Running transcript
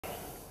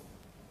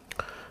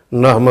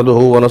نحمده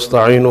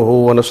ونستعينه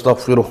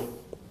ونستغفره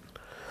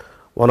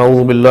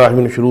ونعوذ بالله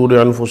من شرور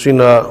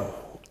أنفسنا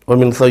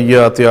ومن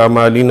سيئات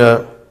أعمالنا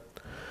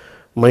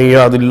من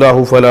يهد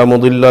الله فلا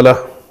مضل له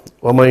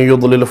ومن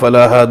يضلل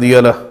فلا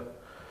هادي له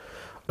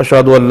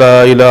أشهد أن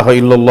لا إله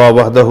إلا الله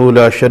وحده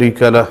لا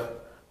شريك له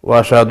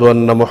وأشهد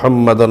أن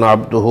محمدا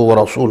عبده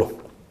ورسوله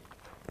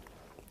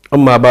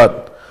أما بعد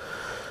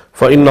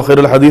فإن خير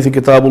الحديث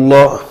كتاب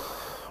الله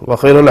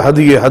وخير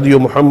الهدي هدي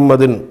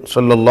محمد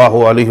صلى الله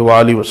عليه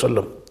وآله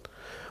وسلم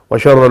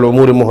وشر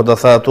الأمور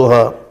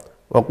محدثاتها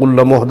وكل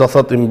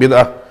محدثة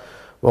بدعة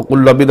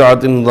وكل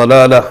بدعة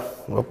ضلالة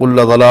وكل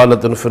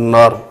ضلالة في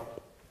النار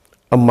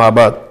أما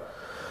بعد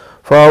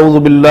فأعوذ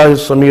بالله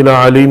السميع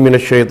العليم من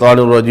الشيطان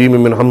الرجيم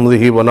من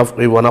حمده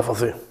ونفخه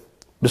ونفثه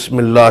بسم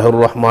الله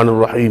الرحمن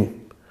الرحيم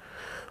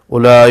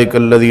أولئك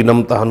الذين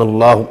امتحن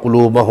الله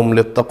قلوبهم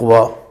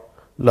للتقوى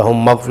لهم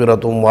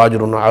مغفرة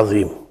وأجر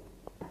عظيم۔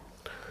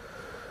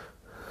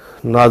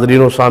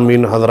 ناظرین و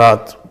سامعین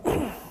حضرات،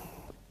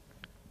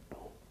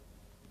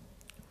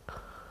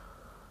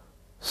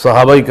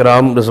 صحابہ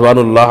کرام رضوان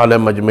اللہ علیہ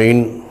مجمعین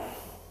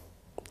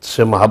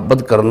سے محبت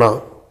کرنا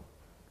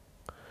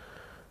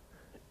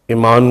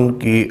ایمان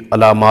کی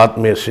علامات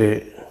میں سے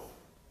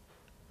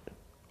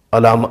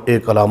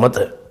ایک علامت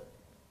ہے۔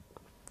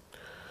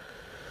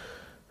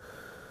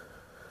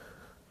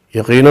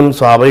 یقیناً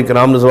صحابہ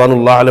کرام رضوان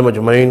اللہ علیہ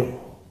مجمعین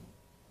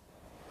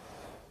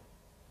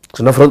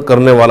سے نفرت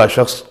کرنے والا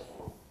شخص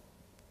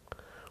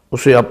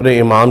اسے اپنے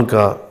ایمان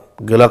کا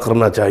گلہ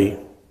کرنا چاہیے۔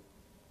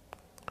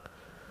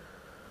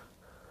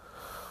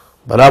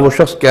 بھلا وہ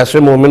شخص کیسے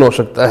مومن ہو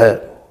سکتا ہے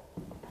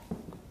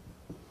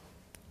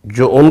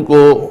جو ان کو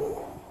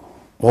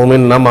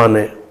مومن نہ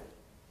مانے،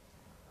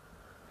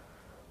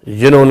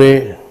 جنہوں نے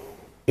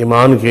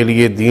ایمان کے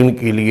لیے، دین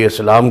کے لیے،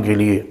 اسلام کے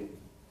لیے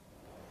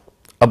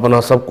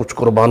اپنا سب کچھ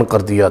قربان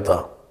کر دیا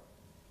تھا۔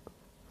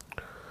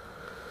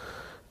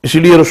 اسی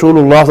لیے رسول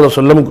اللہ صلی اللہ علیہ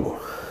وسلم کو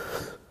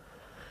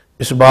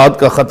اس بات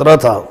کا خطرہ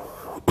تھا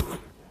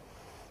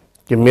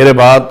کہ میرے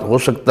بعد ہو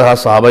سکتا ہے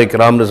صحابہ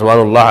کرام رضوان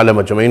اللہ علیہ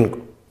مجمعین کو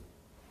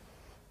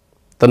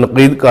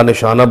تنقید کا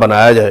نشانہ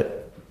بنایا جائے،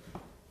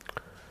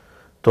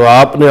 تو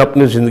آپ نے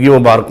اپنی زندگی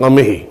مبارکہ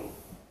میں ہی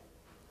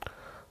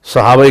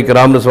صحابہ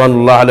کرام رضوان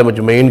اللہ علیہ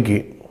مجمعین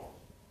کی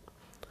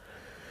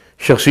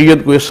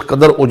شخصیت کو اس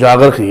قدر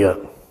اجاگر کیا،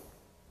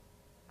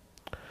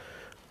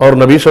 اور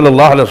نبی صلی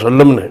اللہ علیہ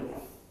وسلم نے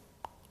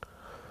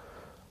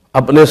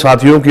اپنے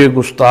ساتھیوں کے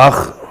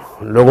گستاخ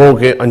لوگوں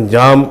کے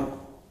انجام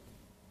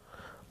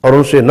اور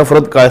ان سے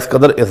نفرت کا اس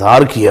قدر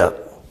اظہار کیا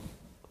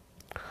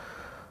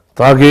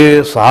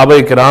تاکہ صحابہ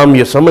کرام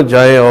یہ سمجھ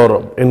جائیں اور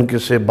ان کے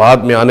سے بعد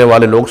میں آنے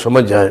والے لوگ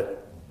سمجھ جائیں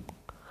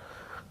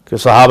کہ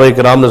صحابہ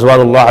کرام رضوان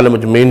اللہ علیہ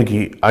مجمعین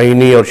کی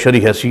آئینی اور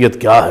شرعی حیثیت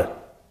کیا ہے۔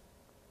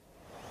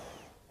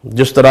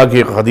 جس طرح کی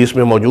ایک حدیث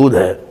میں موجود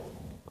ہے،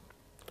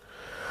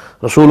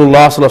 رسول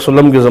اللہ صلی اللہ علیہ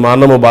وسلم کے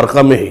زمانہ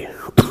مبارکہ میں ہی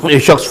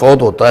ایک شخص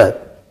فوت ہوتا ہے،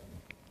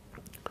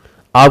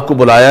 آپ کو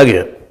بلایا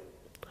گیا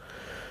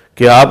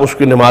کہ آپ اس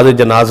کی نماز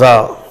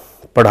جنازہ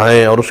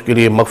پڑھائیں اور اس کے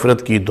لیے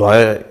مغفرت کی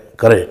دعائیں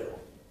کریں۔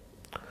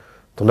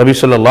 تو نبی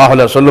صلی اللہ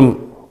علیہ وسلم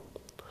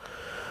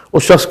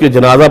اس شخص کے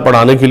جنازہ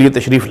پڑھانے کے لیے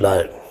تشریف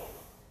لائے۔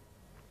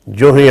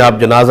 جو ہی آپ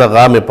جنازہ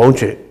گاہ میں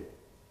پہنچے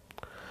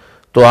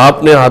تو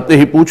آپ نے آتے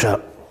ہی پوچھا،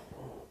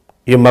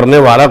 یہ مرنے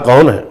والا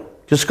کون ہے،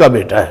 کس کا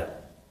بیٹا ہے؟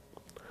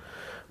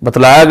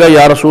 بتلایا گیا،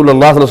 یا رسول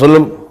اللہ صلی اللہ علیہ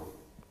وسلم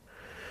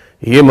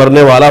یہ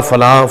مرنے والا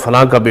فلاں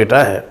فلاں کا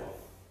بیٹا ہے۔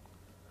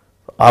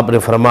 آپ نے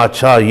فرمایا،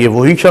 اچھا یہ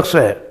وہی شخص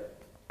ہے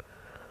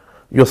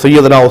جو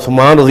سیدنا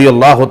عثمان رضی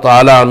اللہ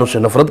تعالی عنہ سے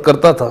نفرت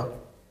کرتا تھا؟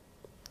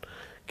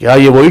 کیا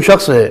یہ وہی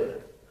شخص ہے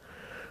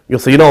جو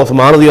سیدنا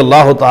عثمان رضی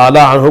اللہ تعالی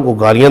عنہ کو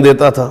گالیاں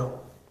دیتا تھا؟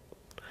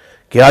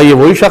 کیا یہ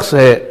وہی شخص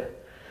ہے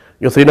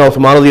جو سیدنا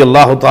عثمان رضی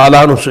اللہ تعالی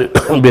عنہ سے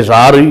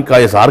بیزاری کا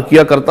اظہار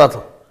کیا کرتا تھا؟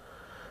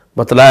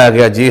 بتلایا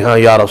گیا، جی ہاں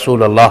یا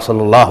رسول اللہ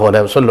صلی اللہ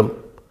علیہ وسلم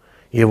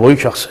یہ وہی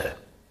شخص ہے۔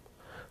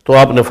 تو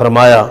آپ نے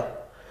فرمایا،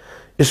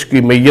 اس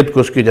کی میت کو،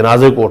 اس کے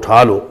جنازے کو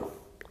اٹھا لو۔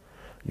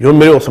 جو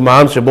میرے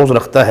عثمان سے بغض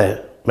رکھتا ہے،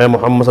 میں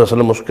محمد صلی اللہ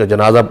علیہ وسلم اس کا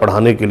جنازہ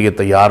پڑھانے کے لیے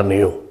تیار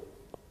نہیں ہوں۔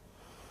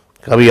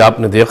 کبھی آپ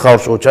نے دیکھا اور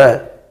سوچا ہے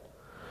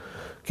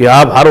کہ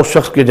آپ ہر اس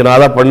شخص کے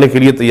جنازہ پڑھنے کے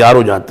لیے تیار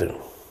ہو جاتے ہیں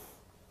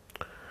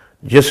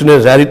جس نے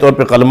ظاہری طور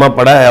پہ کلمہ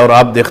پڑھا ہے، اور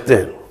آپ دیکھتے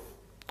ہیں،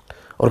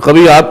 اور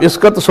کبھی آپ اس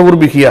کا تصور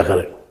بھی کیا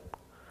کریں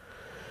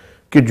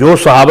کہ جو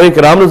صحابہ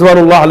کرام رضوان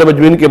اللہ علیہ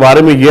مجمعین کے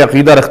بارے میں یہ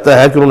عقیدہ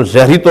رکھتا ہے کہ انہوں نے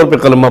ظاہری طور پہ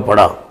کلمہ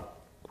پڑھا،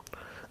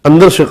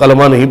 اندر سے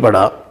کلمہ نہیں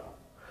پڑھا،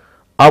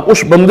 آپ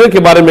اس بندے کے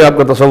بارے میں آپ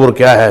کا تصور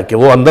کیا ہے کہ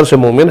وہ اندر سے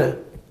مومن ہے؟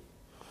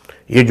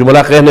 یہ جملہ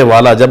کہنے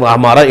والا جب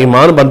ہمارا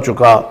ایمان بن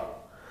چکا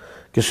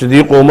کہ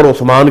صدیق عمر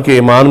عثمان کے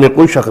ایمان میں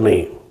کوئی شک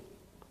نہیں،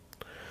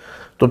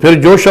 تو پھر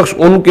جو شخص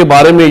ان کے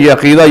بارے میں یہ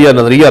عقیدہ یا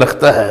نظریہ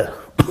رکھتا ہے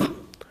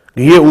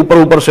کہ یہ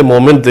اوپر سے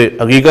مومن تھے،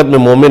 حقیقت میں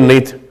مومن نہیں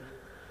تھے،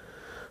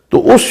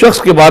 تو اس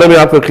شخص کے بارے میں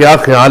آپ کا کیا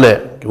خیال ہے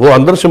کہ وہ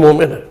اندر سے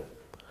مومن ہے؟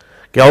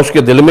 کیا اس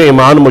کے دل میں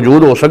ایمان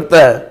موجود ہو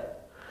سکتا ہے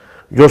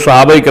جو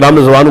صحابہ کرام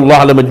رضوان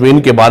اللہ علیہ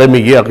مجمعین کے بارے میں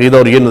یہ عقیدہ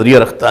اور یہ نظریہ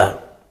رکھتا ہے؟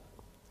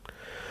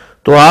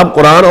 تو آپ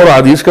قرآن اور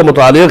حدیث کا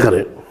مطالعہ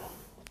کریں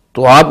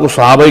تو آپ کو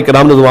صحابہ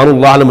کرام رضوان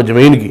اللہ علیہ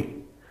مجمعین کی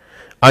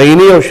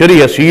آئینی اور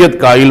شرعی حیثیت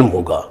کا علم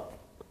ہوگا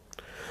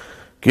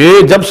کہ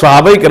جب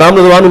صحابہ کرام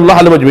رضوان اللہ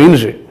علیہ مجمعین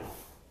سے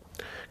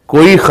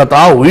کوئی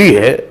خطا ہوئی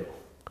ہے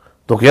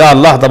تو کیا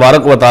اللہ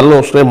تبارک و تعالی نے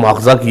اس نے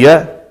مواخذہ کیا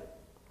ہے؟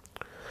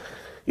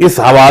 اس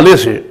حوالے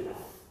سے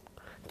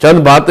چند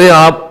باتیں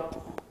آپ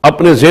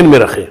اپنے ذہن میں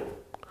رکھیں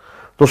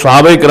تو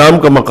صحابہ کرام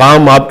کا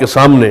مقام آپ کے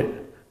سامنے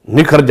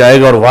نکھر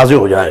جائے گا اور واضح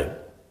ہو جائے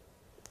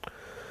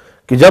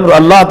کہ جب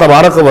اللہ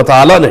تبارک و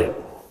تعالی نے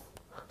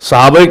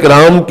صحابہ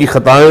کرام کی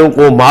خطائوں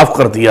کو معاف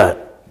کر دیا ہے،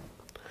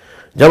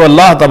 جب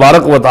اللہ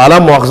تبارک و تعالی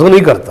مواخذہ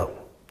نہیں کرتا،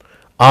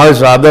 آج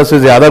زیادہ سے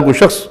زیادہ کوئی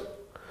شخص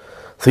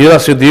سیدنا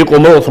صدیق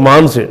عمر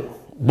عثمان سے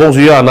بغض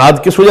یا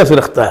عناد کس وجہ سے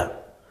رکھتا ہے؟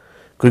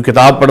 کوئی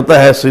کتاب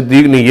پڑھتا ہے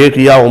صدیق نے یہ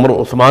کیا، عمر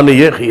عثمان نے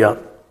یہ کیا،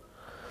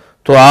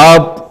 تو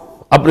آپ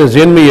اپنے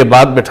ذہن میں یہ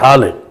بات بٹھا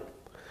لیں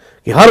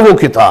کہ ہر وہ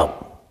کتاب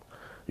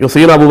جو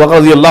سیدنا ابو بکر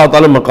رضی اللہ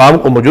تعالی مقام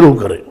کو مجروح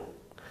کرے،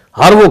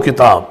 ہر وہ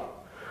کتاب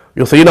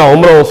جو سیدنا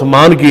عمر و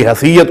عثمان کی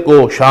حیثیت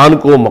کو، شان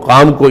کو،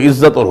 مقام کو،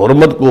 عزت اور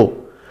حرمت کو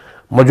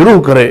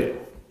مجروح کرے،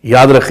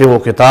 یاد رکھیں وہ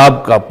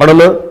کتاب کا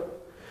پڑھنا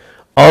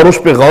اور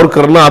اس پہ غور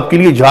کرنا آپ کے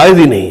لیے جائز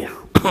ہی نہیں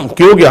ہے،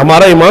 کیونکہ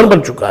ہمارا ایمان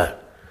بن چکا ہے۔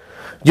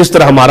 جس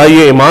طرح ہمارا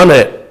یہ ایمان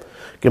ہے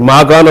کہ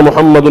ما کان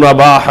محمد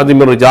ابا احد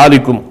من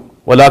رجالکم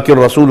ولکن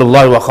رسول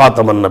اللہ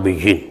وخاتم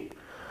النبیین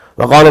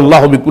وقال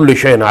اللہ بکل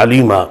شیء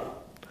علیما،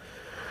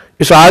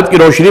 اس آیت کی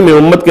روشنی میں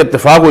امت کے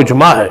اتفاق و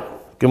اجماع ہے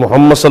کہ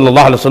محمد صلی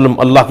اللہ علیہ وسلم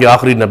اللہ کے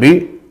آخری نبی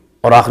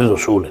اور آخری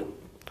رسول ہے۔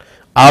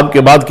 آپ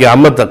کے بعد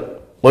قیامت تک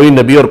کوئی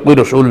نبی اور کوئی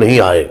رسول نہیں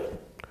آئے۔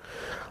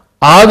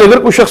 آج اگر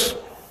کوئی شخص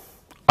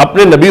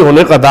اپنے نبی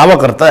ہونے کا دعویٰ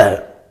کرتا ہے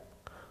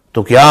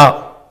تو کیا،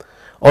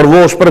 اور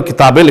وہ اس پر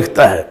کتابیں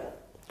لکھتا ہے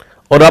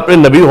اور اپنے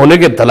نبی ہونے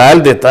کے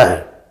دلائل دیتا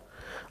ہے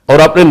اور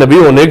اپنے نبی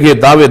ہونے کے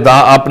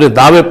اپنے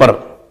دعوے پر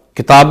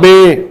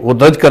کتابیں وہ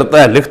درج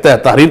کرتا ہے، لکھتا ہے،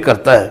 تحریر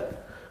کرتا ہے،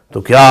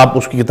 تو کیا آپ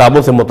اس کی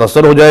کتابوں سے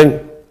متاثر ہو جائیں گے؟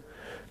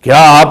 کیا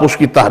آپ اس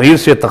کی تحریر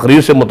سے،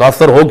 تقریر سے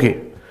متاثر ہو کے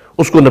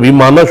اس کو نبی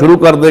ماننا شروع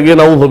کر دیں گے؟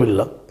 نعوذ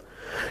باللہ،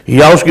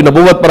 یا اس کی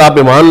نبوت پر آپ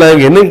ایمان لائیں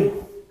گے؟ نہیں۔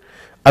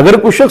 اگر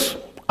کوئی شخص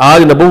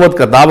آج نبوت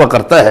کا دعویٰ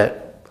کرتا ہے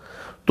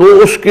تو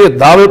اس کے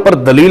دعوے پر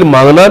دلیل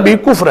مانگنا بھی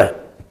کفر ہے،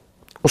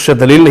 اس سے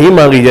دلیل نہیں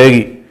مانگی جائے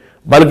گی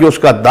بلکہ اس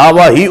کا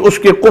دعویٰ ہی اس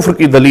کے کفر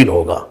کی دلیل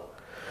ہوگا۔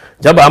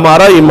 جب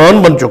ہمارا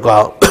ایمان بن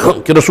چکا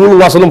کہ رسول اللہ صلی اللہ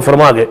علیہ وسلم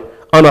فرما گئے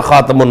انا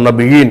خاتم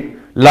النبیین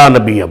لا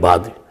نبی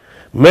بعد،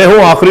 میں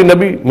ہوں آخری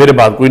نبی، میرے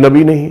بعد کوئی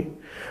نبی نہیں۔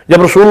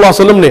 جب رسول اللہ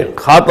صلی اللہ علیہ وسلم نے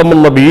خاتم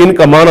النبیین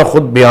کا معنی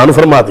خود بیان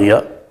فرما دیا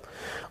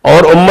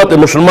اور امت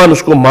مسلمان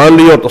اس کو مان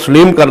لیا اور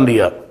تسلیم کر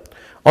لیا،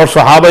 اور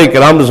صحابہ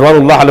کرام رضوان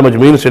اللہ علیہ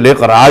مجمعین سے لے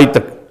کر آج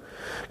تک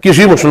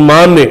کسی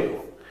مسلمان نے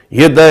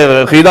یہ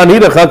عقیدہ نہیں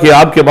رکھا کہ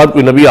آپ کے بعد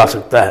کوئی نبی آ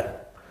سکتا ہے،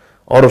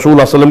 اور رسول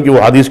اللہ صلی اللہ علیہ وسلم کی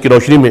وہ حدیث کی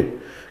روشنی میں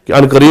کہ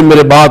ان قریب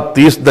میرے بعد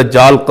 30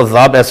 دجال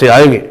قذاب ایسے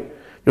آئیں گے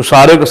جو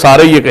سارے کے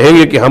سارے یہ کہیں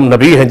گے کہ ہم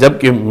نبی ہیں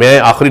جبکہ میں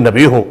آخری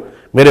نبی ہوں،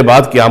 میرے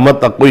بعد قیامت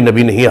تک کوئی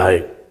نبی نہیں آئے۔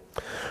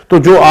 تو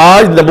جو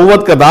آج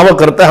نبوت کا دعویٰ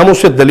کرتا ہے ہم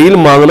اس سے دلیل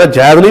مانگنا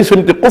جائز نہیں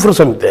سمجھتے، کفر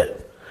سمجھتے ہیں،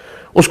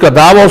 اس کا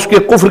دعویٰ اس کے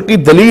کفر کی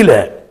دلیل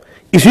ہے۔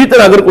 اسی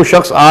طرح اگر کوئی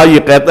شخص آج یہ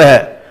کہتا ہے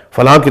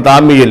فلاں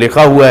کتاب میں یہ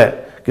لکھا ہوا ہے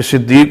کہ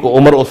صدیق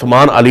عمر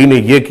عثمان علی نے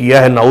یہ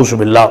کیا ہے، نعوذ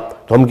باللہ،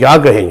 تو ہم کیا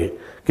کہیں گے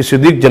کہ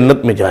صدیق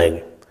جنت میں جائیں گے،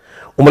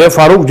 عمر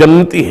فاروق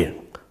جنتی ہے،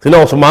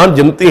 سیدنا عثمان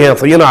جنتی ہے،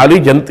 سیدنا علی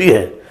جنتی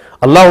ہے،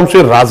 اللہ ان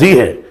سے راضی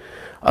ہے،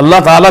 اللہ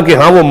تعالیٰ کے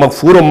ہاں وہ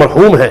مغفور و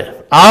مرحوم ہیں۔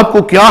 آپ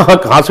کو کیا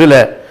حق حاصل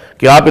ہے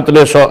کہ آپ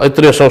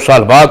اتنے سو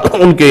سال بعد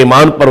ان کے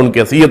ایمان پر، ان کی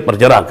حیثیت پر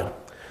جرح کریں؟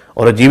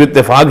 اور عجیب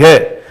اتفاق ہے،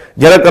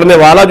 جرح کرنے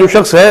والا جو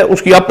شخص ہے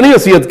اس کی اپنی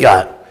حیثیت کیا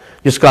ہے؟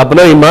 جس کا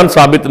اپنا ایمان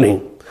ثابت نہیں،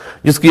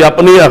 جس کی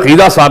اپنی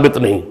عقیدہ ثابت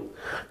نہیں،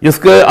 جس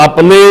کے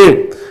اپنے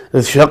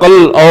شکل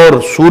اور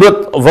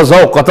صورت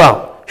وضع و قطع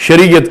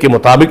شریعت کے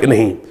مطابق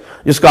نہیں،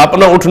 جس کا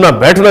اپنا اٹھنا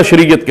بیٹھنا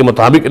شریعت کے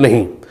مطابق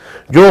نہیں،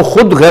 جو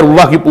خود غیر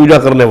اللہ کی پوجا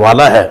کرنے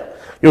والا ہے،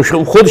 جو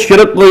خود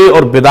شرک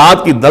اور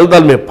بدعات کی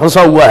دلدل میں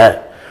پھنسا ہوا ہے،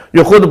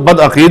 جو خود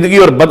بدعقیدگی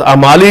اور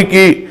بدعمالی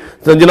کی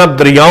جناب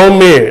دریاؤں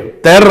میں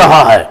تیر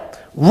رہا ہے،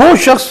 وہ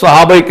شخص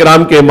صحابہ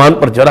کرام کے ایمان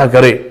پر جرح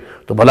کرے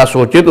تو بھلا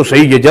سوچے تو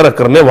صحیح، یہ جرح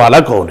کرنے والا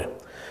کون ہے؟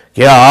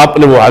 کیا آپ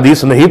نے وہ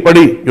حدیث نہیں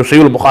پڑھی جو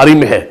صحیح البخاری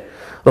میں ہے؟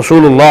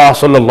 رسول اللہ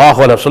صلی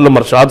اللہ علیہ وسلم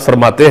ارشاد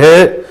فرماتے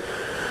ہیں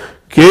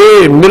کہ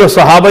میرے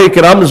صحابہ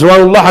کرام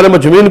رضوان اللہ علیہ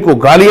مجمعین کو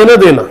گالیاں نہ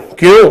دینا۔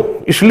 کیوں؟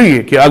 اس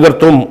لیے کہ اگر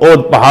تم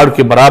احد پہاڑ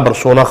کے برابر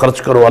سونا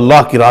خرچ کرو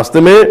اللہ کی راستے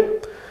میں،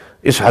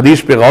 اس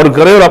حدیث پہ غور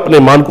کریں اور اپنے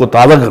ایمان کو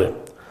تازہ کریں،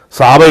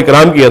 صحابہ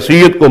کرام کی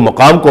حیثیت کو،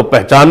 مقام کو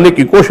پہچاننے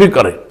کی کوشش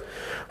کریں۔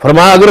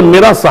 فرمایا اگر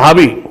میرا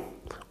صحابی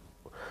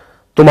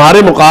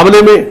تمہارے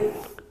مقابلے میں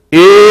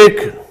ایک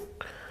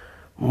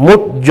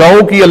مٹھ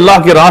جوں کی اللہ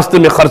کے راستے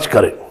میں خرچ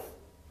کرے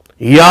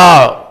یا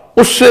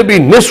اس سے بھی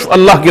نصف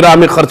اللہ کی راہ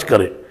میں خرچ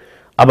کرے،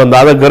 اب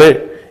اندازہ کریں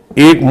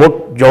ایک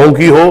مٹھ جوں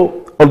کی ہو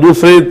اور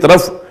دوسری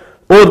طرف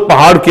احد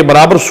پہاڑ کے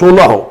برابر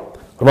سونا ہو،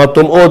 فرمایا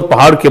تم احد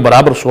پہاڑ کے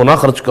برابر سونا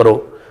خرچ کرو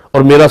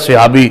اور میرا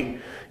صحابی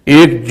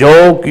ایک جو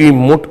کی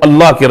مٹھ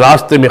اللہ کے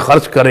راستے میں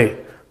خرچ کرے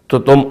تو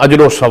تم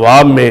اجر و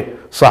ثواب میں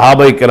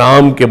صحابہ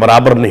کرام کے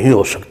برابر نہیں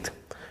ہو سکتے۔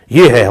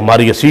 یہ ہے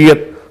ہماری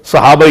حیثیت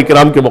صحابہ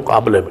کرام کے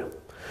مقابلے میں،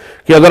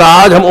 کہ اگر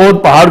آج ہم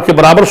احد پہاڑ کے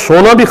برابر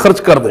سونا بھی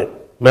خرچ کر دیں،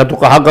 میں تو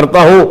کہا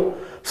کرتا ہوں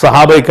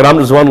صحابہ کرام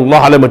رضوان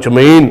اللہ علیہ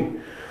مجمعین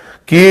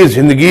کی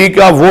زندگی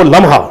کا وہ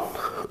لمحہ،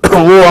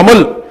 وہ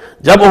عمل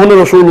جب انہوں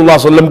نے رسول اللہ صلی اللہ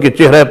علیہ وسلم کے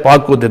چہرہ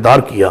پاک کو دیدار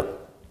کیا،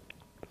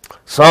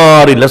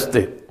 ساری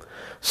لستے،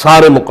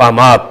 سارے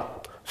مقامات،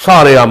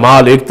 سارے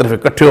اعمال ایک طرف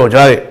اکٹھے ہو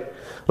جائے،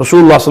 رسول اللہ صلی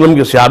اللہ علیہ وسلم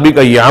کے صحابی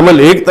کا یہ عمل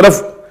ایک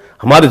طرف،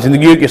 ہماری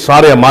زندگی کے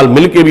سارے اعمال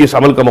مل کے بھی اس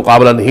عمل کا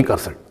مقابلہ نہیں کر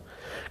سکتے،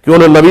 کہ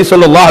انہوں نے نبی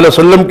صلی اللہ علیہ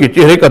وسلم کے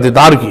چہرے کا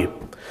دیدار کیے۔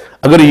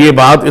 اگر یہ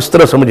بات اس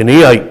طرح سمجھ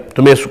نہیں آئی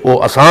تو میں اس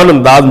کو آسان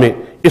انداز میں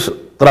اس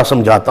طرح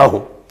سمجھاتا ہوں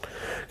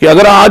کہ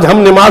اگر آج ہم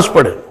نماز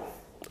پڑھیں،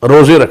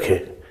 روزے رکھیں،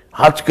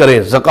 حج کریں،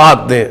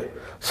 زکوٰۃ دیں،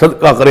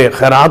 صدقہ کریں،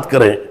 خیرات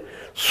کریں،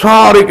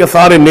 سارے کے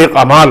سارے نیک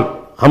اعمال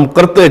ہم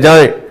کرتے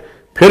جائیں،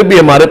 پھر بھی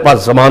ہمارے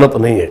پاس ضمانت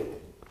نہیں ہے،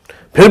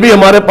 پھر بھی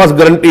ہمارے پاس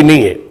گارنٹی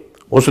نہیں ہے،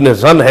 حسن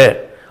ظن ہے،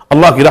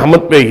 اللہ کی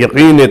رحمت پہ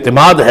یقین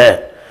اعتماد ہے،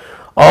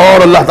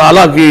 اور اللہ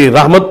تعالیٰ کی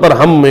رحمت پر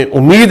ہمیں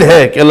امید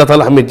ہے کہ اللہ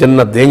تعالیٰ ہمیں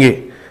جنت دیں گے،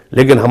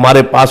 لیکن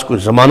ہمارے پاس کوئی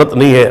ضمانت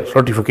نہیں ہے،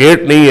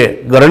 سرٹیفکیٹ نہیں ہے،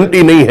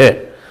 گارنٹی نہیں ہے،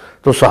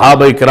 تو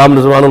صحابہ کرام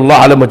رضوان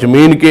اللہ علیہ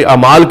مجمعین کے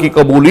اعمال کی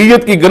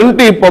قبولیت کی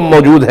گارنٹی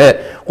موجود ہے،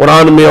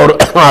 قرآن میں اور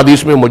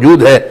حدیث میں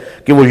موجود ہے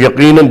کہ وہ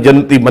یقیناً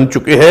جنتی بن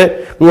چکے ہیں،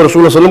 وہ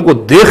رسول اللہ علیہ وسلم کو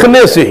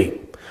دیکھنے سے ہی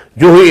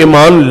جو ہی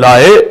ایمان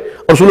لائے، رسول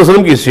اللہ علیہ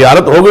وسلم کی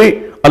زیارت ہو گئی،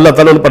 اللہ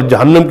تعالیٰ نے ان پر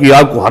جہنم کی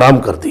آگ کو حرام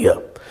کر دیا،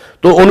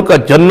 تو ان کا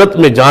جنت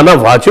میں جانا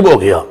واجب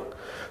ہو گیا۔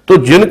 تو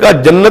جن کا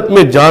جنت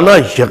میں جانا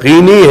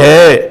یقینی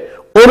ہے،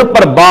 ان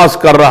پر باس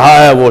کر رہا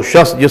ہے وہ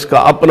شخص جس کا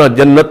اپنا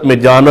جنت میں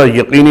جانا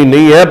یقینی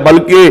نہیں ہے،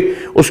 بلکہ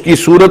اس کی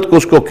صورت کو،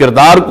 اس کو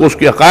کردار کو، اس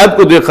کے عقائد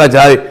کو دیکھا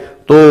جائے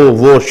تو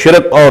وہ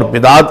شرک اور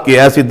بدعات کی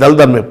ایسی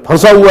دلدل میں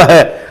پھنسا ہوا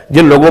ہے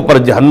جن لوگوں پر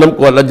جہنم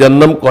کو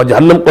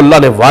اللہ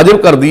نے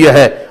واجب کر دیا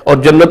ہے اور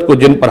جنت کو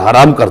جن پر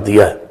حرام کر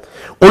دیا ہے،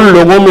 ان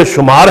لوگوں میں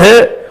شمار ہے،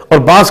 اور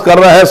باس کر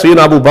رہا ہے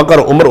سیدنا ابو بکر،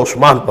 عمر،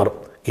 عثمان پر۔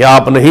 کیا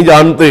آپ نہیں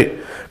جانتے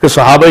کہ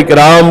صحابہ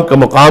کرام کا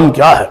مقام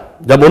کیا ہے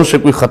جب ان سے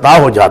کوئی خطا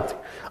ہو جاتی؟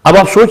 اب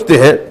آپ سوچتے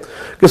ہیں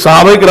کہ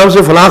صحابہ کرام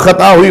سے فلاں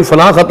خطا ہوئی،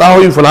 فلاں خطا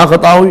ہوئی، فلاں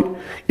خطا ہوئی،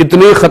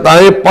 اتنی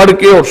خطائیں پڑھ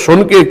کے اور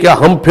سن کے کیا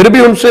ہم پھر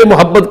بھی ان سے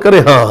محبت کریں؟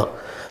 ہاں،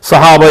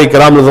 صحابہ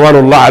کرام رضوان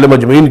اللہ علیہ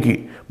مجمعین کی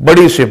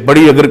بڑی سے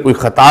بڑی اگر کوئی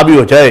خطا بھی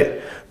ہو جائے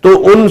تو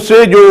ان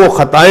سے جو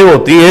خطائیں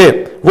ہوتی ہیں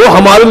وہ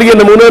ہمارے لیے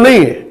نمونہ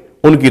نہیں ہے،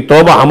 ان کی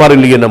توبہ ہمارے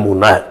لیے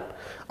نمونہ ہے۔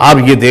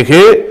 آپ یہ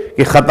دیکھیں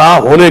کہ خطا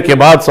ہونے کے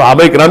بعد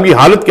صحابہ کرام کی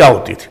حالت کیا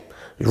ہوتی تھی،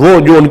 وہ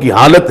جو ان کی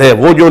حالت ہے،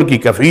 وہ جو ان کی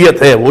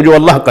کیفیت ہے، وہ جو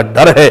اللہ کا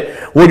ڈر ہے،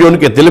 وہ جو ان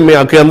کے دل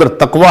میں کے اندر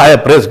تقوی ہے،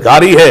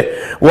 پرہیزگاری ہے،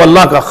 وہ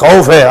اللہ کا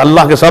خوف ہے،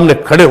 اللہ کے سامنے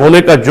کھڑے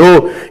ہونے کا جو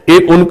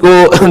ایک ان کو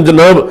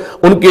جناب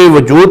ان کے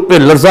وجود پہ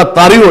لرزہ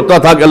طاری ہوتا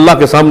تھا کہ اللہ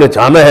کے سامنے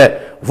جانا ہے،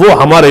 وہ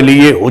ہمارے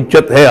لیے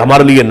حجت ہے،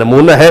 ہمارے لیے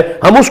نمونہ ہے،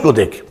 ہم اس کو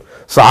دیکھیں۔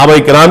 صحابہ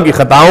کرام کی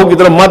خطاؤں کی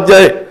طرف مت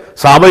جائے،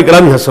 صحابہ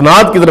کرام کی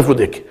حسنات کی طرف کو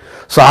دیکھیں،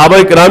 صحابہ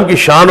کرام کی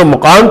شان و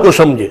مقام کو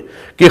سمجھے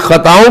کہ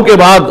خطاؤں کے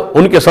بعد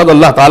ان کے ساتھ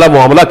اللہ تعالیٰ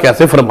معاملہ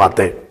کیسے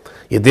فرماتے ہیں۔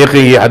 یہ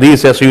دیکھیں، یہ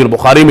حدیث ہے صحیح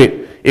بخاری میں،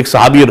 ایک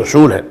صحابی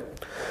رسول ہے،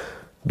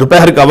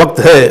 دوپہر کا وقت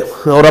ہے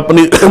اور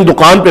اپنی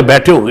دکان پہ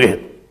بیٹھے ہوئے ہیں۔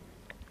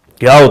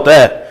 کیا ہوتا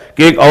ہے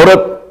کہ ایک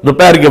عورت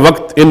دوپہر کے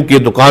وقت ان کی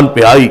دکان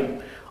پہ آئی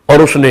اور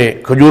اس نے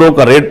کھجوروں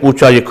کا ریٹ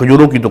پوچھا، یہ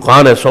کھجوروں کی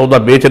دکان ہے، سودا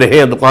بیچ رہے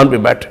ہیں، دکان پہ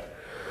بیٹھے،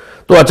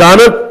 تو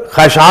اچانک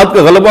خواہشات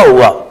کا غلبہ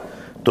ہوا،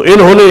 تو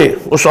انہوں نے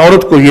اس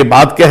عورت کو یہ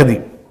بات کہہ دی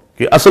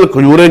کہ اصل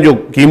کھجوریں جو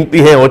قیمتی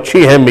ہیں،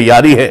 اچھی ہیں،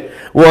 معیاری ہیں،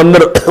 وہ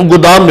اندر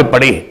گودام میں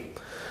پڑی ہیں۔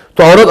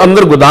 تو عورت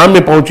اندر گودام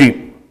میں پہنچی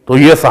تو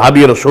یہ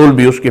صحابی رسول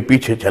بھی اس کے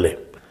پیچھے چلے۔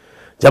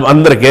 جب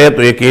اندر گئے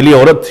تو ایک اکیلی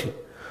عورت تھی،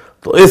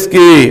 تو اس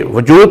کے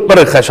وجود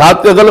پر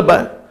خواہشات کا غلبہ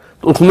ہے،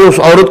 تو اس نے اس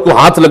عورت کو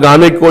ہاتھ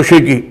لگانے کی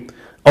کوشش کی۔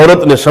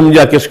 عورت نے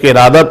سمجھا کہ اس کے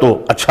ارادہ تو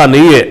اچھا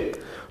نہیں ہے،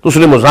 تو اس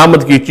نے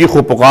مزاحمت کی، چیخ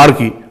و پکار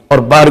کی اور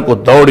باہر کو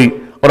دوڑی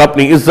اور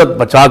اپنی عزت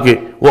بچا کے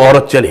وہ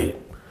عورت چلی۔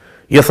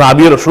 یہ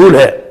صحابی رسول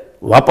ہے،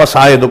 واپس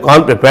آئے،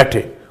 دکان پہ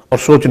بیٹھے اور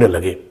سوچنے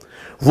لگے،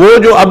 وہ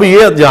جو اب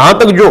یہ جہاں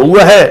تک جو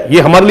ہوا ہے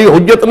یہ ہمارے لیے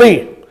حجت نہیں،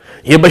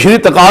 یہ بشری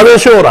تقاضے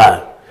سے ہو رہا ہے،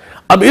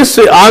 اب اس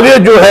سے آگے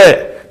جو ہے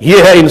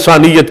یہ ہے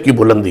انسانیت کی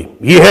بلندی،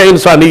 یہ ہے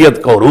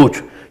انسانیت کا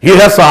عروج،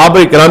 یہ ہے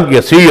صحابہ کرام کی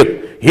حیثیت،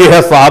 یہ ہے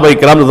صحابہ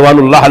کرام رضوان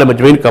اللہ علیہ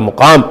مجمعین کا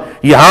مقام۔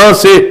 یہاں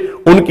سے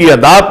ان کی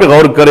ادا پہ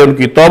غور کرے، ان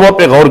کی توبہ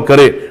پہ غور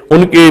کرے،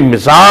 ان کے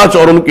مزاج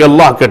اور ان کے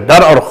اللہ کے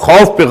ڈر اور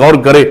خوف پہ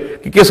غور کرے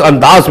کہ کس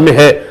انداز میں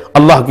ہے،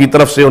 اللہ کی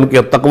طرف سے ان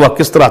کے تقوی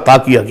کس طرح عطا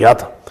کیا گیا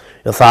تھا۔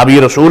 یہ صحابی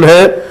رسول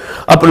ہے،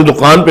 اپنی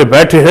دکان پہ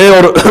بیٹھے ہیں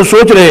اور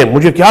سوچ رہے ہیں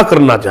مجھے کیا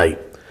کرنا چاہیے،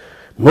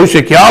 مجھ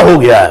سے کیا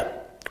ہو گیا ہے،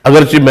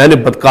 اگرچہ میں نے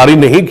بدکاری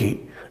نہیں کی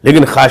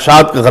لیکن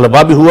خواہشات کا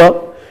غلبہ بھی ہوا،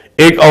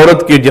 ایک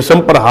عورت کے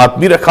جسم پر ہاتھ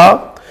بھی رکھا،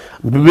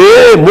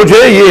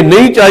 مجھے یہ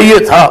نہیں چاہیے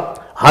تھا،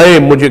 ہائے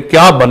مجھے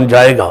کیا بن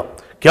جائے گا،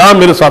 کیا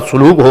میرے ساتھ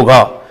سلوک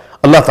ہوگا،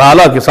 اللہ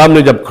تعالیٰ کے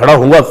سامنے جب کھڑا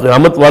ہوں گا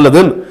قیامت والے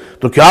دن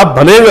تو کیا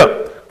بنے گا۔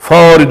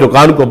 فوری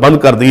دکان کو بند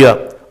کر دیا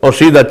اور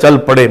سیدھا چل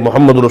پڑے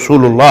محمد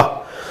رسول اللہ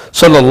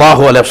صلی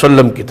اللہ علیہ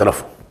وسلم کی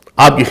طرف۔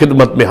 آپ کی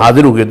خدمت میں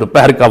حاضر ہوئے،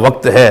 دوپہر کا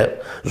وقت ہے،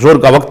 ظہر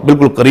کا وقت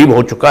بالکل قریب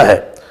ہو چکا ہے،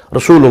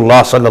 رسول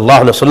اللہ صلی اللہ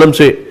علیہ وسلم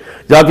سے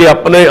جا کے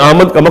اپنے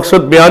آمد کا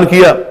مقصد بیان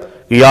کیا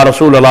کہ یا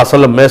رسول اللہ صلی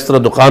اللہ علیہ وسلم، میں اس طرح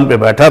دکان پہ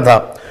بیٹھا تھا،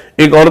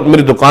 ایک عورت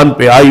میری دکان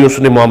پہ آئی، اس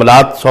نے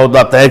معاملات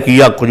سودا طے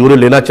کیا، کھجوریں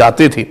لینا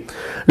چاہتی تھی،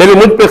 لیکن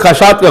مجھ پہ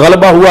خدشات کا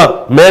غلبہ ہوا،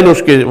 میں نے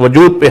اس کے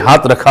وجود پہ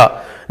ہاتھ رکھا،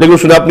 لیکن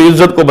اس نے اپنی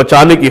عزت کو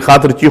بچانے کی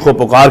خاطر چیخ و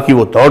پکار کی،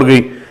 وہ دوڑ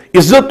گئی،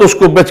 عزت تو اس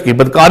کو بچ گئی،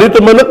 بدکاری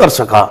تو میں نہ کر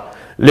سکا،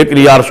 لیکن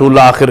یا رسول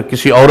اللہ آخر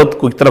کسی عورت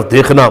کو ایک طرف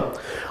دیکھنا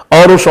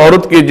اور اس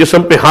عورت کے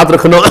جسم پہ ہاتھ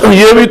رکھنا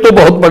یہ بھی تو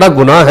بہت بڑا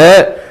گناہ ہے،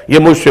 یہ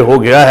مجھ سے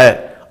ہو گیا ہے،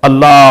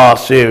 اللہ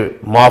سے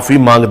معافی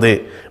مانگ دے،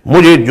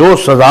 مجھے جو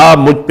سزا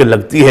مجھ پہ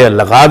لگتی ہے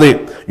لگا دے،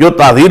 جو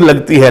تعزیر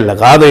لگتی ہے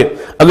لگا دے،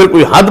 اگر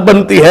کوئی حد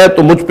بنتی ہے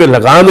تو مجھ پہ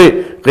لگا دے،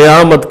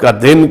 قیامت کا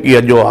دن کی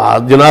جو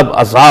جناب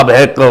عذاب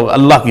ہے،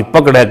 اللہ کی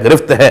پکڑ ہے،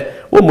 گرفت ہے،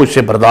 وہ مجھ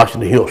سے برداشت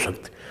نہیں ہو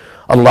سکتی۔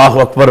 اللہ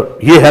اکبر،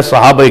 یہ ہے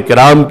صحابہ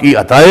کرام کی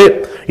عطائیں،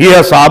 یہ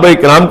ہے صحابہ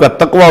کرام کا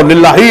تقوی اور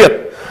للہیت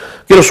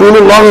کہ رسول اللہ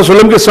صلی اللہ علیہ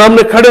وسلم کے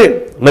سامنے کھڑے،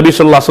 نبی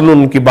صلی اللہ علیہ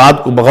وسلم ان کی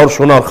بات کو بغور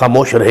سنا اور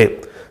خاموش رہے۔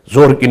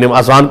 ظہر کی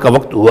اذان کا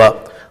وقت ہوا،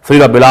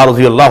 پھر بلال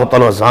رضی اللہ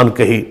تعالیٰ اذان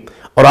کہی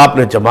اور آپ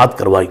نے جماعت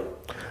کروائی۔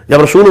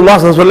 جب رسول اللہ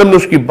صلی اللہ علیہ وسلم نے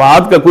اس کی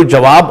بات کا کوئی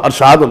جواب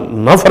ارشاد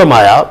نہ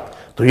فرمایا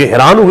تو یہ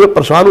حیران ہوئے،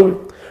 پریشان ہوئے۔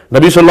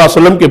 نبی صلی اللہ علیہ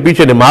وسلم کے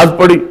پیچھے نماز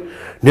پڑھی،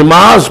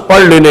 نماز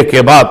پڑھ لینے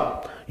کے بعد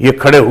یہ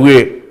کھڑے ہوئے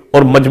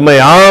اور مجمع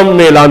عام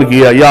میں اعلان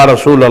کیا، یا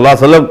رسول اللہ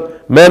صلی اللہ علیہ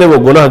وسلم، میں نے وہ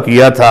گناہ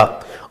کیا تھا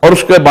اور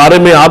اس کے بارے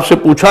میں آپ سے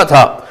پوچھا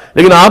تھا،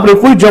 لیکن آپ نے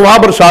کوئی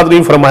جواب ارشاد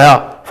نہیں فرمایا،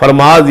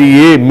 فرما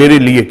دیئے میرے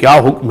لیے کیا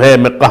حکم ہے،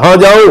 میں کہاں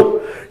جاؤں؟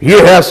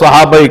 یہ ہے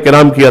صحابہ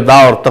کرام کی ادا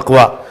اور تقوی۔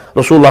 رسول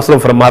اللہ صلی اللہ علیہ وسلم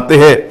فرماتے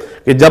ہیں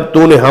کہ جب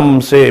تو نے ہم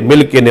سے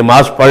مل کے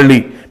نماز پڑھ لی،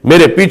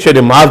 میرے پیچھے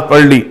نماز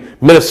پڑھ لی،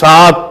 میرے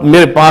ساتھ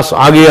میرے پاس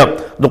آ گیا،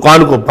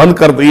 دکان کو بند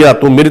کر دیا،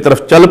 تو میری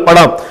طرف چل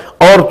پڑا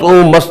اور تو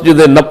مسجد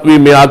نبوی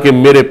میں آ کے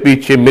میرے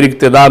پیچھے میری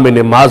اقتداء میں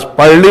نماز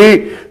پڑھ لی،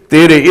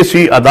 تیرے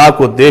اسی ادا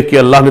کو دیکھ کے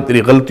اللہ نے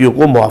تیری غلطیوں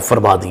کو معاف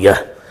فرما دیا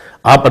ہے۔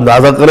 آپ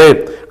اندازہ کریں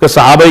کہ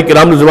صحابہ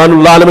کرام رضوان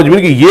اللہ علیہ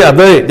مجمعین کی یہ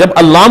ادائیں جب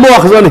اللہ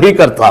مؤاخذہ نہیں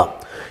کرتا۔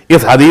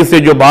 اس حدیث سے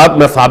جو بات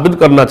میں ثابت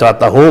کرنا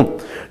چاہتا ہوں،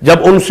 جب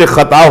ان سے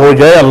خطا ہو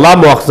جائے اللہ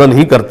مؤاخذہ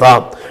نہیں کرتا،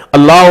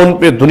 اللہ ان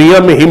پہ دنیا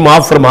میں ہی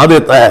معاف فرما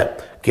دیتا ہے۔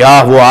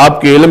 کیا وہ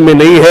آپ کے علم میں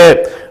نہیں ہے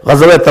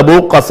غزوہ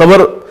تبوک کا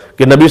صبر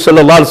کہ نبی صلی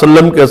اللہ علیہ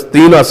وسلم کے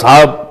 3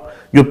 اصحاب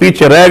جو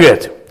پیچھے رہ گئے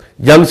تھے،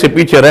 جنگ سے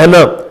پیچھے رہنا،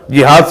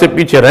 جہاد سے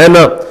پیچھے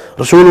رہنا،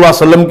 رسول اللہ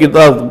صلی اللہ علیہ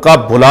وسلم کا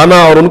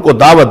بلانا اور ان کو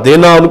دعوت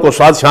دینا، ان کو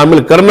ساتھ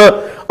شامل کرنا،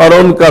 اور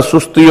ان کا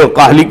سستی اور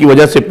کاہلی کی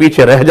وجہ سے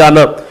پیچھے رہ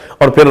جانا،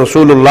 اور پھر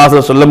رسول اللہ صلی اللہ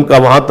علیہ وسلم کا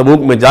وہاں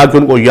تبوک میں جا کے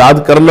ان کو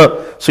یاد کرنا۔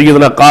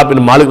 سیدنا کعب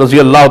بن مالک رضی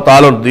اللہ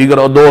تعالیٰ اور دیگر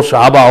 2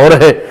 صحابہ اور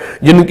ہیں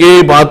جن کے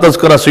بات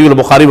تذکرہ صحیح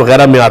بخاری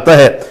وغیرہ میں آتا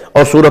ہے،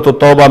 اور سورۃ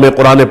التوبہ میں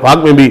قرآن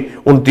پاک میں بھی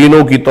ان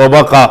تینوں کی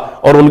توبہ کا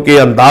اور ان کے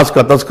انداز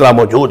کا تذکرہ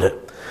موجود ہے۔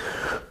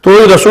 تو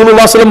رسول اللہ صلی اللہ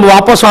علیہ وسلم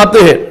واپس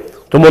آتے ہیں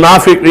تو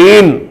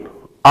منافقین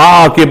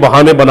آ کے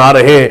بہانے بنا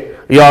رہے ہیں،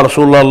 یا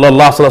رسول اللہ صلی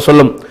اللہ علیہ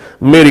وسلم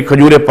میری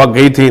کھجوریں پک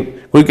گئی تھی،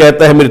 کوئی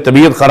کہتا ہے میری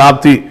طبیعت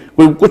خراب تھی،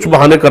 کوئی کچھ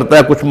بہانے کرتا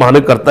ہے، کچھ بہانے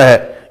کرتا ہے۔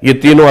 یہ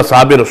تینوں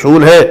اصحاب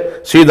رسول ہیں،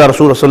 سیدھا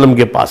رسول اللہ علیہ وسلم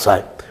کے پاس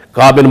آئے۔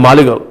 کعب بن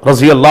مالک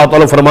رضی اللہ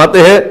تعالیٰ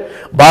فرماتے ہیں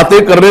باتیں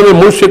کرنے میں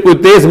مجھ سے کوئی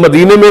تیز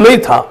مدینے میں نہیں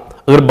تھا،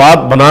 اگر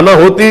بات بنانا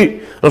ہوتی،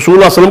 رسول اللہ صلی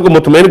اللہ علیہ وسلم کو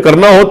مطمئن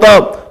کرنا ہوتا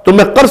تو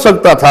میں کر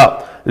سکتا تھا،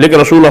 لیکن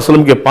رسول اللہ صلی اللہ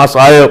علیہ وسلم کے پاس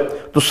آئے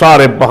تو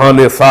سارے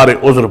بہانے سارے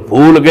عذر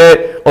بھول گئے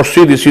اور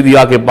سیدھی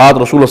آ کے بات رسول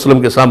اللہ صلی اللہ علیہ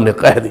وسلم کے سامنے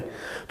کہہ دی۔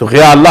 تو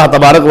کیا اللہ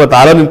تبارک و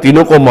تعالیٰ نے ان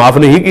تینوں کو معاف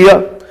نہیں کیا؟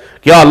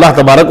 کیا اللہ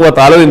تبارک و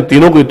تعالیٰ نے ان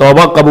تینوں کی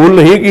توبہ قبول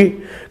نہیں کی؟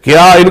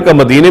 کیا ان کا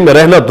مدینے میں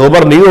رہنا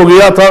دوبر نہیں ہو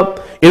گیا تھا؟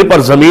 ان پر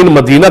زمین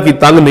مدینہ کی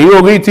تنگ نہیں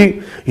ہو گئی تھی؟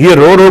 یہ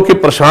رو رو کے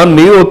پریشان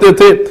نہیں ہوتے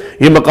تھے؟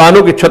 یہ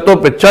مکانوں کی چھتوں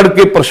پہ چڑھ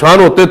کے پریشان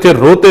ہوتے تھے،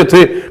 روتے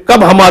تھے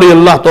کب ہماری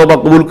اللہ توبہ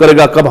قبول کرے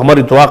گا، کب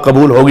ہماری دعا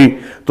قبول ہوگی؟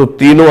 تو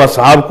تینوں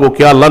اصحاب کو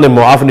کیا اللہ نے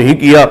معاف نہیں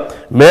کیا؟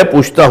 میں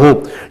پوچھتا ہوں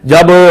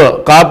جب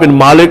کعب بن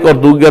مالک اور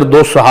دیگر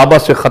 2 صحابہ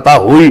سے خطا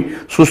ہوئی،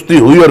 سستی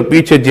ہوئی اور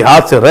پیچھے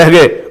جہاد سے رہ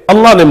گئے،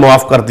 اللہ نے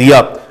معاف کر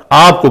دیا،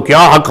 آپ کو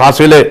کیا حق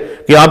حاصل ہے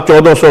کہ آپ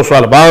 1400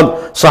 سال بعد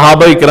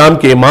صحابہ کرام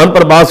کے ایمان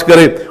پر بحث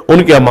کریں،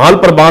 ان کے اعمال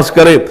پر بحث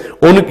کریں،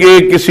 ان کے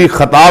کسی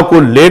خطا کو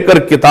لے کر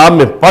کتاب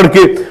میں پڑھ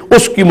کے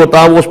اس کی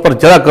مطابق اس پر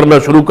جرح کرنا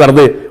شروع کر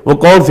دیں؟ وہ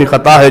کون سی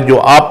خطا ہے جو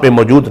آپ میں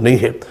موجود نہیں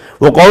ہے؟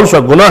 وہ کون سا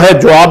گناہ ہے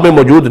جو آپ میں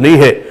موجود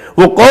نہیں ہے؟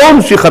 وہ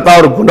کون سی خطا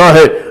اور گناہ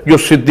ہے جو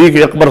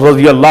صدیق اکبر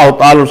رضی اللہ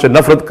تعالیٰ سے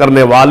نفرت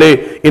کرنے والے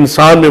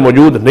انسان میں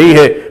موجود نہیں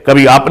ہے؟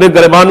 کبھی آپ نے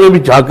گریبان میں بھی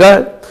جھانکا ہے؟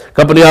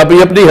 اپنے آپ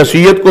ہی اپنی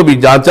حیثیت کو بھی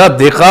جانچا،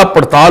 دیکھا،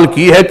 پڑتال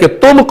کی ہے کہ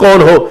تم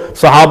کون ہو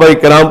صحابہ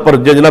کرام پر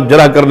جناب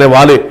جرح کرنے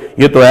والے؟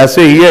 یہ تو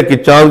ایسے ہی ہے کہ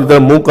چاند کی طرح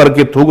منہ کر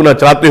کے تھوکنا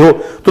چاہتے ہو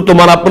تو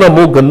تمہارا اپنا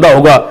منہ گندا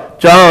ہوگا،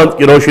 چاند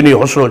کی روشنی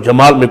حسن و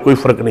جمال میں کوئی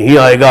فرق نہیں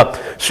آئے گا۔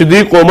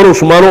 صدیق عمر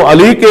عثمان و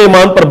علی کے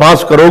ایمان پر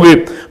بحث کرو گے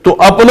تو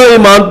اپنا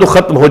ایمان تو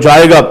ختم ہو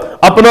جائے گا،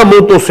 اپنا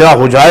منہ تو سیاہ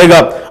ہو جائے گا،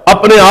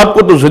 اپنے آپ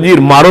کو تو زنجیر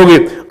مارو گے،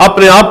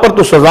 اپنے آپ پر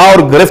تو سزا اور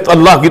گرفت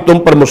اللہ کی تم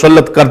پر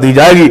مسلط کر دی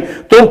جائے گی،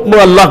 تم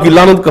اللہ کی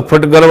لعنت کا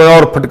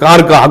اور پھٹکار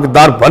کا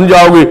حقدار بن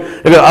جاؤ گے۔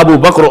 اگر ابو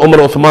بکر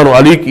عمر عثمان و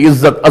علی کی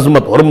عزت،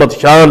 عظمت، حرمت،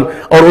 شان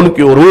اور ان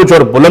کی عروج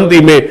اور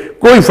بلندی میں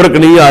کوئی فرق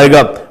نہیں آئے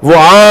گا، وہ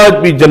آج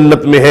بھی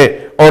جنت میں ہے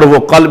اور وہ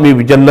قلمی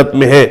بھی جنت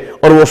میں ہے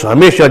اور وہ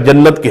ہمیشہ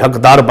جنت کے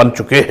حقدار بن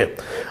چکے ہیں۔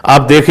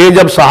 آپ دیکھیں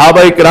جب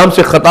صحابہ کرام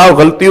سے خطا و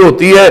غلطی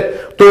ہوتی ہے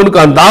تو ان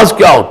کا انداز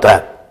کیا ہوتا ہے۔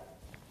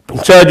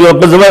 چاہے جو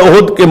غزوہ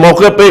احد کے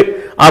موقع پہ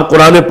آپ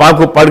قرآن پاک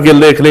کو پڑھ کے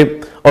دیکھ لیں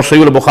اور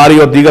صحیح البخاری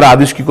اور دیگر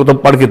حدیث کی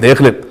کتب پڑھ کے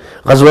دیکھ لیں،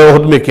 غزوہ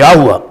احد میں کیا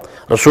ہوا۔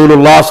 رسول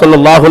اللہ صلی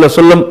اللہ علیہ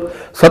وسلم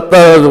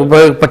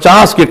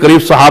 50 کے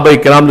قریب صحابہ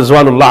کرام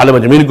رضوان اللہ علیہ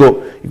مجمعین کو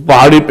ایک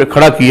پہاڑی پہ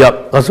کھڑا کیا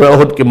غزوہ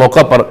احد کے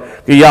موقع پر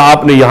کہ یا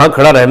آپ نے یہاں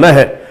کھڑا رہنا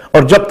ہے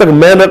اور جب تک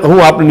میں نہ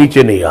کہوں آپ نے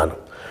نیچے نہیں آنا۔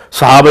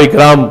 صحابہ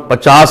کرام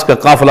 50 کا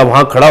قافلہ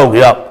وہاں کھڑا ہو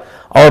گیا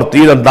اور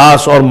تیر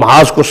انداز اور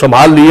محاذ کو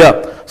سنبھال لیا۔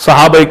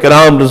 صحابہ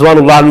کرام رضوان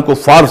اللہ علیہ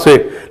کفار سے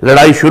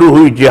لڑائی شروع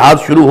ہوئی، جہاد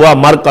شروع ہوا،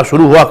 معرکہ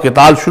شروع ہوا،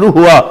 قتال شروع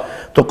ہوا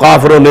تو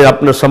کافروں نے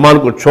اپنے سامان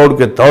کو چھوڑ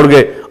کے دوڑ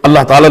گئے۔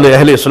 اللہ تعالیٰ نے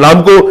اہل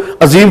اسلام کو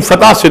عظیم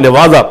فتح سے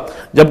نوازا۔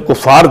 جب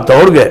کفار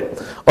دوڑ گئے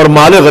اور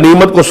مال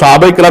غنیمت کو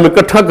صحابہ کرام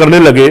اکٹھا کرنے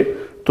لگے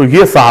تو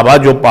یہ صحابہ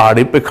جو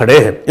پہاڑی پہ کھڑے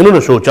ہیں انہوں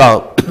نے سوچا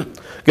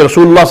کہ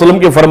رسول اللہ صلی اللہ علیہ وسلم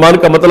کے فرمان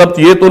کا مطلب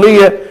یہ تو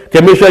نہیں ہے کہ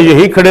ہمیشہ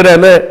یہی کھڑے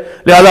رہنا ہے،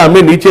 لہذا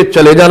ہمیں نیچے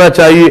چلے جانا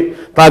چاہیے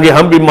تاکہ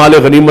ہم بھی مال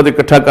غنیمت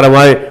اکٹھا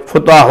کروائیں۔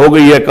 فتح ہو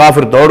گئی ہے،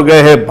 کافر دوڑ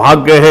گئے ہیں،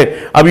 بھاگ گئے ہیں،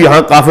 اب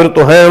یہاں کافر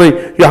تو ہے نہیں،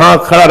 یہاں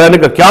کھڑا رہنے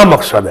کا کیا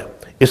مقصد ہے؟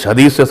 اس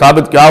حدیث سے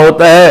ثابت کیا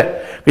ہوتا ہے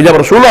کہ جب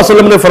رسول اللہ صلی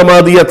اللہ علیہ وسلم نے فرما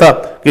دیا تھا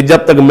کہ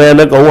جب تک میں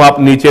نہ کہوں آپ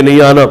نیچے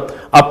نہیں آنا،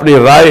 اپنی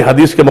رائے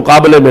حدیث کے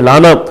مقابلے میں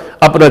لانا،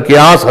 اپنا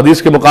قیاس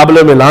حدیث کے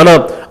مقابلے میں لانا،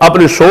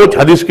 اپنی سوچ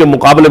حدیث کے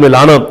مقابلے میں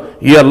لانا،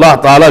 یہ اللہ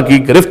تعالیٰ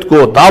کی گرفت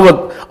کو دعوت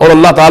اور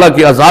اللہ تعالیٰ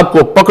کی عذاب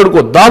کو پکڑ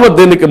کو دعوت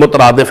دینے کے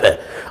مترادف ہے۔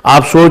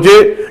 آپ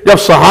سوچیں جب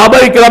صحابہ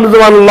کرام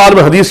رضوان اللہ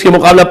علیہ حدیث کے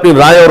مقابلے اپنی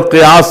رائے اور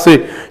قیاس سے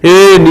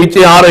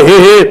نیچے آ رہے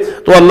ہیں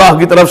تو اللہ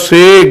کی طرف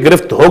سے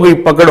گرفت ہو گئی،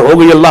 پکڑ ہو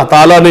گئی، اللہ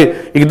تعالیٰ نے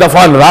ایک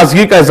دفعہ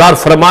ناراضگی کا اظہار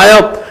فرمایا۔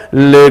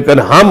 لیکن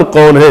ہم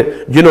کون ہیں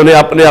جنہوں نے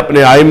اپنے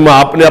اپنے ائمہ،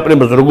 اپنے اپنے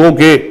بزرگوں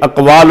کے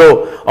اقوالوں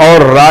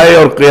اور رائے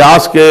اور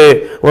قیاس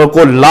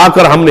کو لا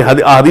کر ہم نے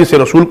احادیث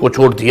رسول کو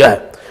چھوڑ دیا ہے؟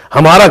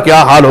 ہمارا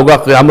کیا حال ہوگا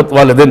قیامت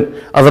والے دن؟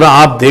 ذرا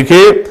آپ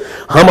دیکھیں،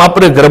 ہم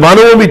اپنے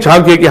گربانوں میں بھی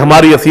جھانکیں کہ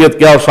ہماری حیثیت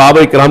کیا اور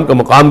صحابہ کرام کا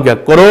مقام کیا۔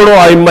 کروڑوں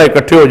ائمہ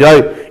اکٹھے ہو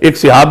جائے، ایک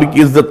صحابی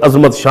کی عزت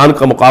عظمت شان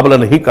کا مقابلہ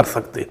نہیں کر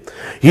سکتے۔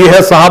 یہ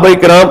ہے صحابہ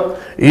کرام،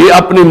 یہ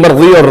اپنی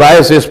مرضی اور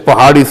رائے سے اس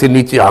پہاڑی سے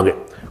نیچے آ گئے۔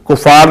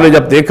 کفار نے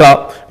جب دیکھا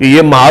کہ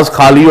یہ محاذ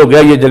خالی ہو گیا،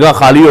 یہ جگہ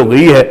خالی ہو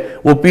گئی ہے،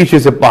 وہ پیچھے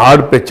سے پہاڑ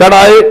پہ چڑھ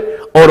آئے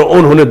اور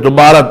انہوں نے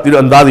دوبارہ تیر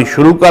اندازی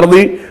شروع کر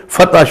دی۔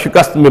 فتح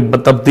شکست میں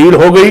تبدیل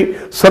ہو گئی،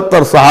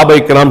 70 صحابہ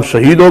کرام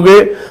شہید ہو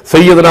گئے۔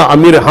 سیدنا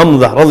امیر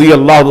حمزہ رضی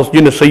اللہ عنہ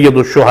جن سید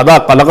الشہداء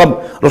کا لقب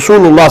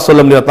رسول اللہ صلی اللہ علیہ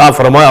وسلم نے عطا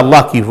فرمایا،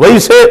 اللہ کی وحی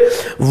سے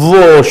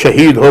وہ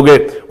شہید ہو گئے۔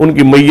 ان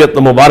کی میت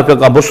مبارکہ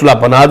کا مسلح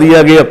بنا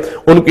دیا گیا،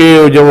 ان کے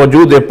جو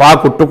وجود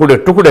پاک کو ٹکڑے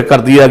ٹکڑے کر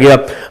دیا گیا،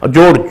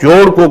 جوڑ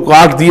جوڑ کو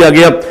کاٹ دیا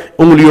گیا،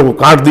 انگلیوں کو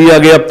کاٹ دیا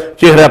گیا،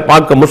 چہرہ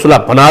پاک کا مسلح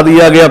بنا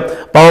دیا گیا،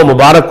 پاؤں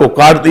مبارک کو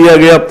کاٹ دیا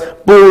گیا،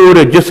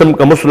 پورے جسم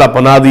کا مسلح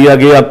بنا دیا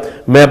گیا۔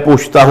 میں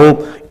پوچھتا ہوں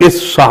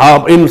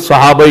ان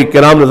صحابہ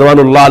کرام رضوان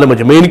اللہ علیہ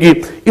مجمعین کی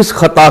اس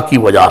خطا کی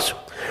وجہ سے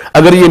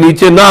اگر یہ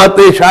نیچے نہ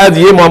آتے شاید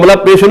یہ معاملہ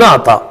پیش نہ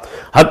آتا،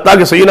 حتیٰ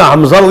کہ سیدنا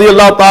حمزہ رضی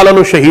اللہ تعالیٰ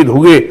عنہ شہید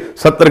ہوئے،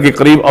 70 کے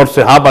قریب اور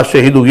صحابہ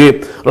شہید ہوئے۔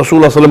 رسول اللہ صلی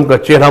اللہ علیہ وسلم کا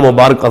چہرہ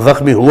مبارک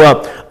زخمی ہوا،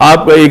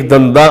 آپ کا ایک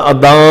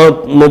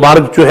دانت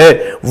مبارک جو ہے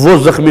وہ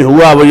زخمی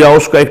ہوا یا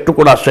اس کا ایک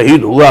ٹکڑا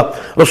شہید ہوا۔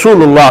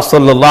 رسول اللہ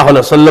صلی اللہ علیہ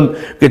وسلم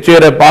کے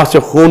چہرے پاس سے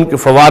خون کے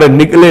فوارے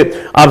نکلے،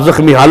 آپ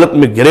زخمی حالت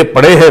میں گرے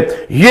پڑے ہیں۔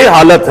 یہ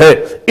حالت ہے،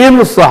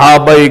 ان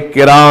صحابہ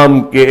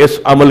کرام کے اس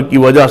عمل کی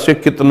وجہ سے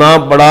کتنا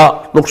بڑا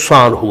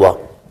نقصان ہوا۔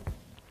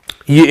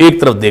 یہ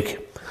ایک طرف دیکھیں،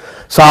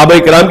 صحابہ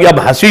کرام کی اب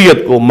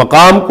حیثیت کو،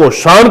 مقام کو،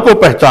 شان کو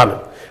پہچانا۔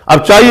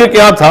 اب چاہیے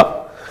کیا تھا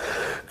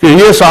کہ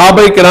یہ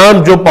صحابہ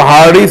کرام جو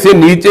پہاڑی سے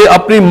نیچے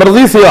اپنی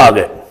مرضی سے آ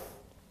گئے،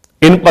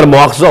 ان پر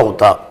مواخذہ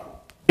ہوتا،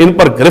 ان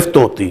پر گرفت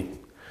ہوتی،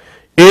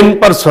 ان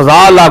پر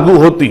سزا لاگو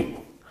ہوتی،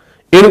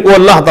 ان کو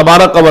اللہ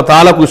تبارک و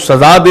تعالیٰ کو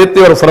سزا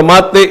دیتے اور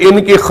فرماتے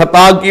ان کی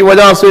خطا کی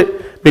وجہ سے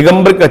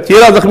پیغمبر کا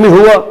چہرہ زخمی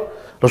ہوا،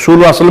 رسول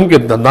اللہ صلی اللہ علیہ وسلم کے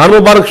دندان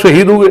مبارک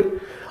شہید ہوئے،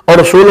 اور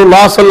رسول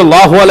اللہ صلی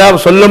اللہ علیہ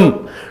وسلم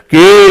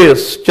کہ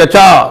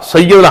چچا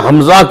سیدنا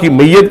حمزہ کی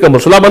میت کا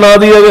مسئلہ بنا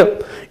دیا گیا۔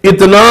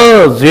 اتنا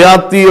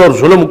زیادتی اور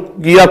ظلم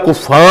کیا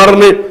کفار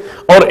نے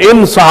اور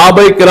ان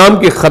صحابہ کرام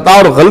کی خطا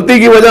اور غلطی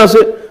کی وجہ سے،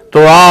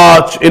 تو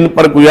آج ان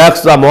پر کوئی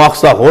ایسا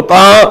مواخذہ ہوتا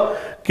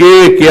کہ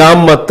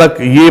قیامت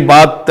تک یہ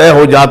بات طے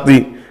ہو جاتی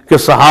کہ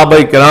صحابہ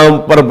کرام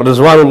پر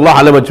رضوان اللہ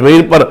علیہ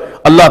مجمعین پر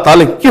اللہ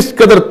تعالیٰ کس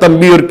قدر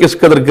تنبیہ اور کس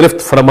قدر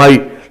گرفت فرمائی۔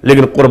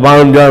 لیکن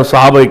قربان جائیں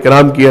صحابہ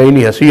کرام کی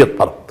عینی حیثیت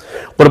پر،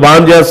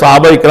 قربان جائے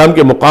صحابہ کرام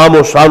کے مقام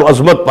و شان و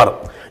عظمت پر۔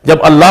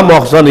 جب اللہ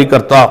مواخذہ نہیں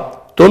کرتا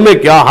تمہیں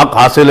کیا حق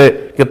حاصل ہے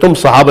کہ تم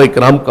صحابہ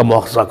کرام کا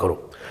مواخذہ کرو؟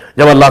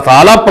 جب اللہ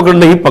تعالیٰ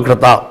نہیں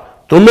پکڑتا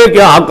تمہیں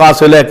کیا حق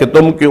حاصل ہے کہ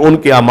تم ان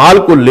کے اعمال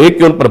کو لے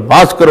کے ان پر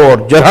باس کرو اور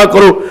جرح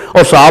کرو،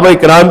 اور صحابہ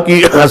کرام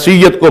کی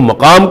حیثیت کو،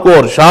 مقام کو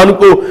اور شان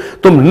کو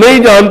تم نہیں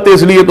جانتے،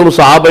 اس لیے تم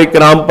صحابہ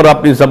کرام پر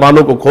اپنی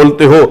زبانوں کو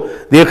کھولتے ہو۔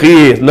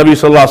 دیکھیے نبی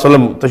صلی اللہ علیہ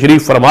وسلم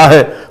تشریف فرما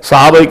ہے،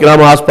 صحابہ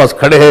کرام آس پاس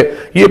کھڑے ہیں،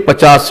 یہ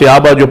 50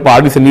 صحابہ جو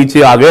پہاڑی سے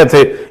نیچے آ گئے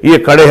تھے یہ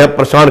کھڑے ہیں،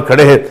 پریشان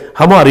کھڑے ہیں،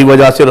 ہماری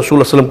وجہ سے رسول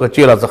اللہ علیہ وسلم کا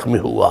چہرہ زخمی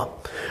ہوا،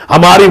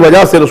 ہماری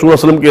وجہ سے رسول اللہ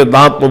علیہ وسلم کے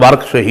دانت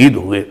مبارک شہید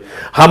ہوئے،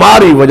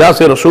 ہماری وجہ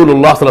سے رسول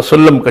اللہ صلی اللہ علیہ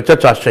وسلم کا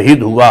چچا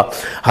شہید ہوا،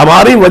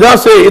 ہماری وجہ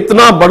سے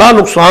اتنا بڑا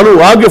نقصان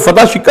ہوا کہ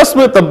فتح شکست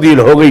میں تبدیل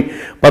ہو گئی،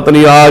 پتہ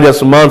نہیں آج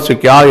آسمان سے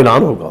کیا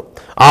اعلان ہوگا،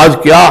 آج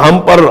کیا ہم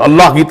پر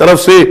اللہ کی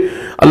طرف سے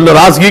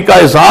ناراضگی کا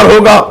اظہار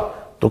ہوگا۔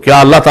 تو کیا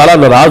اللہ تعالیٰ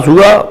ناراض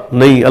ہوا؟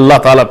 نہیں، اللہ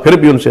تعالیٰ پھر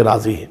بھی ان سے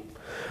راضی ہے،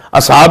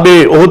 اصحاب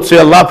احد سے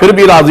اللہ پھر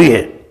بھی راضی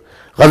ہے،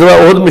 غزوہ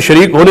احد میں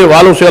شریک ہونے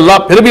والوں سے اللہ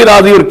پھر بھی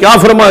راضی، اور کیا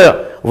فرمایا؟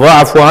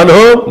 وَاعْفُ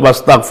عَنْهُمْ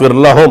وَاسْتَغْفِرْ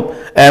لَهُمْ،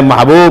 اے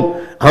محبوب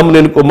ہم نے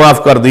ان کو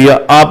معاف کر دیا،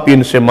 آپ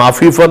ان سے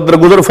معافی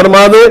درگزر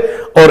فرما دے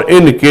اور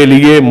ان کے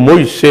لیے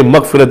مجھ سے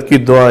مغفرت کی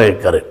دعائیں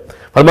کریں۔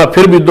 فرمایا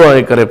پھر بھی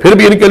دعائیں کریں، پھر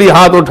بھی ان کے لیے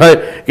ہاتھ اٹھائیں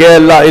کہ اے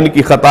اللہ ان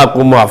کی خطا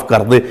کو معاف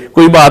کر دے،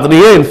 کوئی بات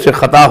نہیں ہے، ان سے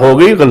خطا ہو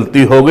گئی،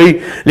 غلطی ہو گئی،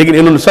 لیکن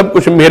انہوں نے سب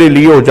کچھ میرے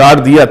لیے اجاڑ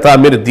دیا تھا،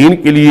 میرے دین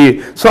کے لیے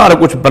سارا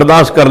کچھ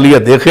برداشت کر لیا۔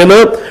 دیکھیں نا،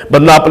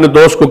 بندہ اپنے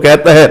دوست کو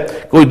کہتا ہے،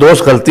 کوئی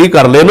دوست غلطی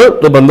کر لے نا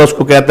تو بندہ اس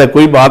کو کہتا ہے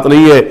کوئی بات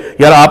نہیں ہے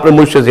یار، آپ نے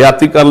مجھ سے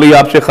زیادتی کر لی،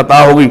 آپ سے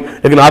خطا ہو گئی،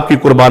 لیکن آپ کی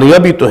قربانیاں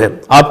بھی تو ہیں،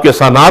 آپ کے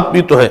احسانات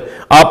بھی تو ہیں،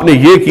 آپ نے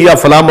یہ کیا،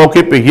 فلاں موقع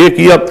پہ یہ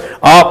کیا،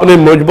 آپ نے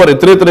مجھ پر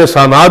اتنے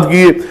احسانات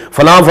کیے،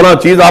 فلاں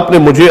چیز آپ نے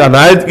مجھے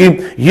عنایت کی،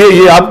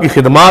 یہ آپ کی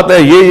خدمات ہے،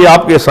 یہ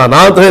آپ کے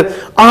احسانات ہیں،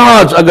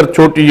 آج اگر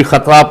چھوٹی جی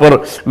خطا پر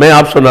میں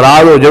آپ سے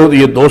ناراض ہو جاؤں تو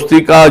یہ دوستی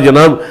کا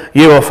جناب،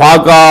 یہ وفا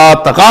کا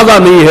تقاضا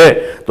نہیں ہے۔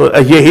 تو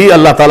یہی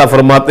اللہ تعالیٰ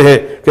فرماتے ہیں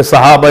کہ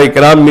صحابہ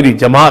کرام میری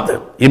جماعت ہے،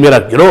 یہ میرا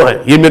گروہ ہے،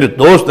 یہ میرے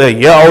دوست ہے،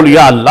 یہ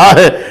اولیاء اللہ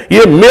ہے،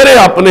 یہ میرے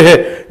اپنے ہیں۔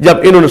 جب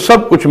انہوں نے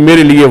سب کچھ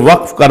میرے لیے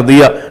وقف کر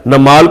دیا، نہ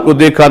مال کو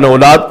دیکھا، نہ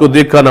اولاد کو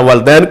دیکھا، نہ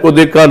والدین کو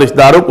دیکھا، نہ رشتہ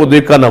داروں کو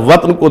دیکھا، نہ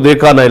وطن کو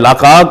دیکھا، نہ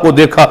علاقہ کو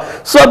دیکھا،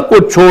 سب کو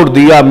چھوڑ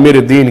دیا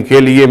میرے دین کے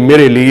لیے،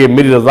 میرے لیے،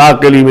 میری رضا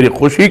کے لیے، میری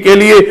خوشی کے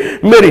لیے،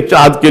 میری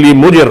چاہت کے لیے،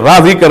 مجھے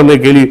راضی کرنے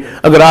کے لیے۔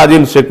 اگر آج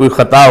ان سے کوئی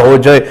خطا ہو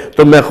جائے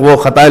تو میں وہ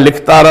خطائیں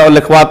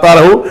لکھواتا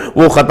رہوں،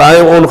 وہ خطائیں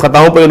ان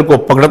خطاؤں پہ ان کو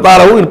پکڑتا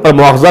رہوں، ان پر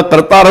مواخذہ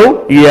کرتا رہوں،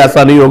 یہ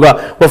ایسا نہیں ہوگا۔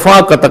 وفا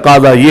کا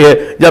تقاضا یہ ہے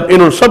جب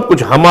انہوں نے سب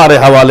کچھ ہمارے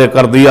حوالے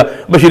کر دیا،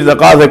 بشیر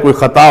تقاضا کوئی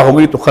خطا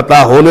ہوگی تو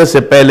خطا ہونے سے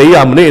پہلے ہی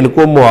ہم نے ان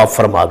کو معاف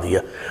فرما دیا۔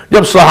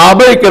 جب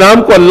صحابہ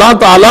کرام کو اللہ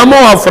تعالیٰ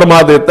معاف فرما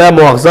دیتا ہے،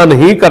 مواخذہ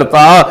نہیں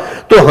کرتا،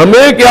 تو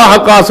ہمیں کیا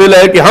حق حاصل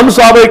ہے کہ ہم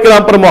صحابہ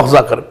کرام پر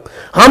مواخذہ کریں؟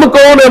 ہم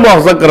کون ہیں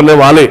مواخذہ کرنے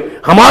والے؟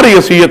 ہماری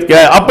حیثیت کیا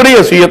ہے؟ اپنی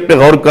حیثیت پہ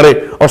غور کرے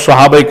اور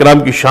صحابہ کرام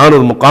کی شان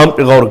اور مقام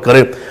پہ غور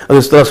کرے۔ اگر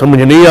اس طرح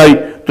سمجھ نہیں آئی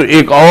تو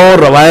ایک اور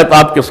روایت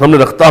آپ کے سامنے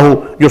رکھتا ہوں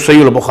جو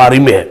صحیح البخاری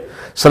میں ہے۔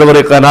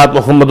 سرور کائنات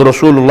محمد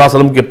رسول اللہ صلی اللہ علیہ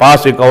وسلم کے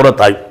پاس ایک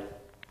عورت آئی،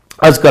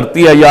 عرض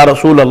کرتی ہے یا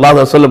رسول اللہ صلی اللہ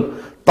علیہ وسلم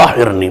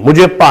طاہرنی،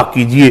 مجھے پاک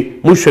کیجئے،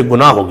 مجھ سے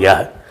گناہ ہو گیا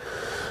ہے۔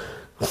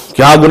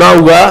 کیا گناہ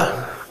ہوا؟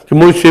 کہ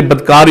مجھ سے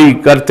بدکاری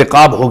کا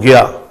ارتکاب ہو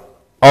گیا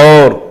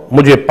اور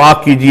مجھے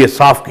پاک کیجئے،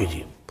 صاف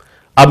کیجئے۔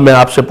 اب میں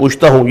آپ سے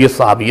پوچھتا ہوں، یہ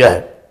صحابیہ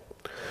ہے،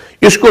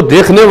 اس کو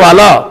دیکھنے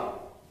والا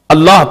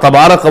اللہ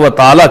تبارک و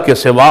تعالیٰ کے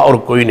سوا اور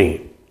کوئی نہیں،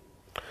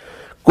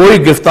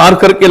 کوئی گرفتار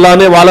کر کے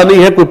لانے والا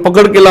نہیں ہے، کوئی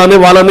پکڑ کے لانے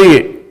والا نہیں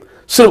ہے،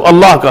 صرف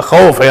اللہ کا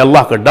خوف ہے،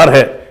 اللہ کا ڈر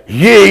ہے۔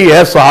 یہی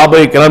ہے صحابہ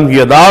کرام کی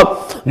ادا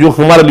جو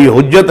ہمارے لیے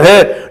حجت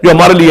ہے، جو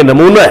ہمارے لیے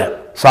نمونہ ہے۔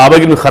 صحابہ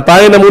کی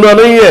خطائیں نمونہ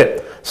نہیں ہے،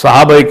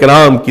 صحابہ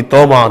کرام کی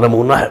توبہ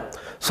نمونہ ہے،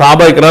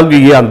 صحابہ کرام کی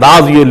یہ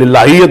انداز، یہ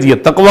للہیت، یہ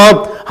تقوی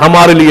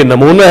ہمارے لیے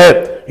نمونہ ہے۔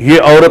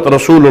 یہ عورت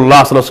رسول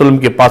اللہ صلی اللہ علیہ وسلم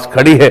کے پاس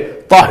کھڑی ہے،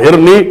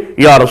 طاہرنی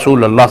یا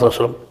رسول اللہ صلی اللہ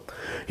علیہ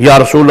وسلم، یا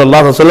رسول اللہ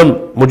صلی اللہ علیہ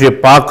وسلم مجھے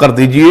پاک کر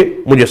دیجئے،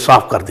 مجھے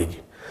صاف کر دیجئے۔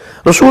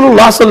 رسول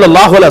اللہ صلی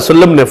اللہ علیہ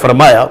وسلم نے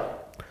فرمایا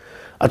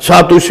اچھا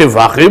تو اسے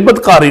واقعی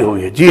بدکاری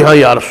ہوئی ہے؟ جی ہاں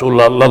یا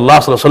رسول اللہ صلی اللہ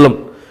علیہ وسلم،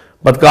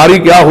 بدکاری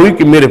کیا ہوئی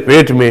کہ میرے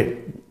پیٹ میں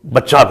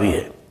بچہ بھی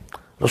ہے۔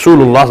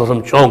 رسول اللہ صلی اللہ علیہ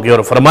وسلم چونکے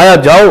اور فرمایا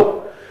جاؤ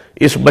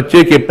اس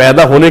بچے کے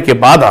پیدا ہونے کے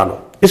بعد آنا،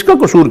 اس کا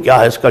قصور کیا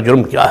ہے، اس کا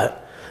جرم کیا ہے،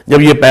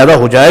 جب یہ پیدا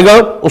ہو جائے گا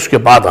اس کے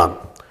بعد آنا۔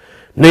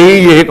 نہیں،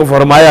 یہ ایک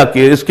فرمایا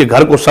کہ اس کے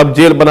گھر کو سب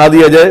جیل بنا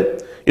دیا جائے،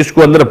 اس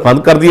کو اندر بند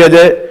کر دیا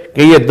جائے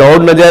کہ یہ دوڑ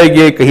نہ جائے،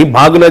 یہ کہیں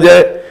بھاگ نہ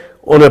جائے۔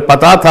 انہیں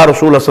پتا تھا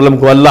رسول اللہ علیہ وسلم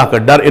کو اللہ کا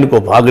ڈر ان کو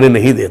بھاگنے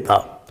نہیں دیتا،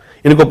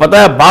 ان کو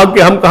پتا ہے بھاگ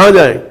کے ہم کہاں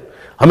جائیں،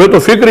 ہمیں تو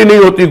فکر ہی نہیں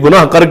ہوتی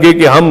گناہ کر کے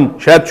کہ ہم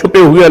شاید چھپے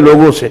ہوئے ہیں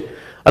لوگوں سے۔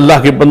 اللہ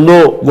کے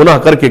بندوں گناہ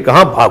کر کے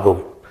کہاں بھاگو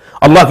گے،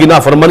 اللہ کی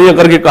نافرمانیاں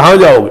کر کے کہاں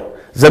جاؤ گے؟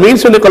 زمین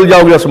سے نکل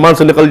جاؤ گے، آسمان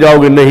سے نکل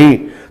جاؤ گے؟ نہیں،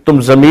 تم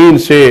زمین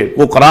سے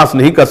کو کراس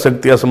نہیں کر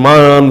سکتے،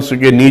 آسمان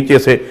کے نیچے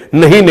سے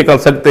نہیں نکل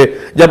سکتے۔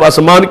 جب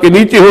آسمان کے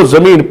نیچے ہو،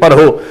 زمین پر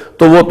ہو،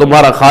 تو وہ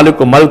تمہارا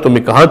خالق و مالک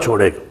تمہیں کہاں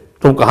چھوڑے گا؟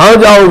 تم کہاں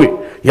جاؤ گے؟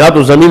 یا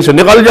تو زمین سے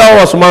نکل جاؤ،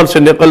 آسمان سے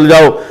نکل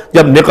جاؤ،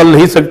 جب نکل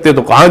نہیں سکتے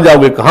تو کہاں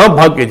جاؤ گے؟ کہاں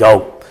بھاگ کے جاؤ؟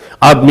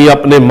 آدمی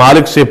اپنے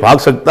مالک سے بھاگ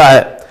سکتا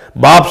ہے،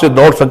 باپ سے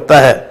دوڑ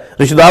سکتا ہے،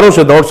 رشتہ داروں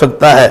سے دوڑ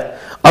سکتا ہے،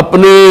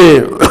 اپنے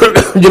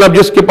جناب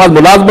جس کے پاس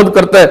ملازمت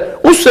کرتا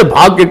ہے اس سے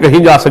بھاگ کے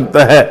کہیں جا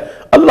سکتا ہے۔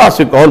 اللہ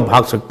سے کون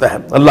بھاگ سکتا ہے،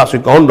 اللہ سے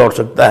کون دوڑ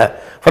سکتا ہے؟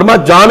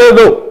 فرمایا جانے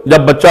دو،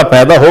 جب بچہ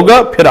پیدا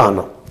ہوگا پھر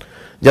آنا۔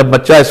 جب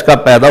بچہ اس کا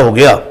پیدا ہو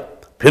گیا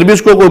پھر بھی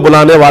اس کو کوئی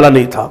بلانے والا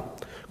نہیں تھا،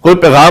 کوئی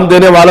پیغام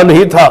دینے والا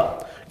نہیں تھا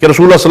کہ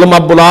رسول اللہ صلی اللہ علیہ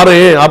وسلم آپ بلا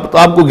رہے ہیں،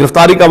 آپ کو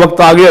گرفتاری کا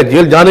وقت آ گیا،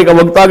 جیل جانے کا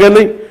وقت آ گیا،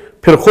 نہیں،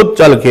 پھر خود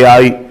چل کے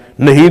آئی،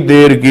 نہیں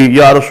دیر کی،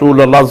 یا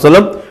رسول اللہ صلی اللہ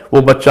علیہ وسلم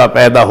وہ بچہ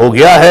پیدا ہو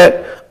گیا ہے،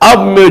 اب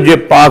مجھے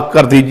پاک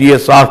کر دیجئے،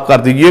 صاف کر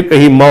دیجئے،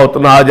 کہیں موت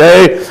نہ آ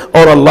جائے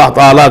اور اللہ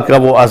تعالیٰ کا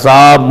وہ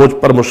عذاب مجھ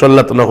پر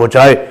مسلط نہ ہو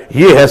جائے۔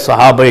 یہ ہے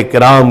صحابہ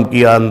کرام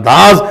کی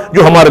انداز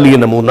جو ہمارے لیے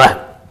نمونہ ہے۔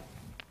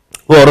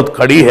 وہ عورت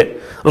کھڑی ہے،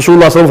 رسول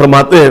اللہ صلی اللہ علیہ وسلم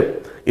فرماتے ہیں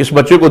اس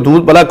بچے کو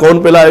دودھ پلا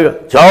کون پلائے گا؟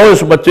 جاؤ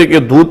اس بچے کے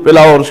دودھ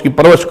پلاؤ اور اس کی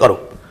پرورش کرو،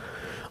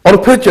 اور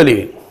پھر چلی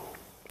گئی۔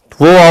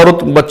 وہ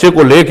عورت بچے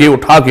کو لے کے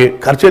اٹھا کے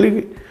گھر چلی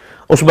گئی،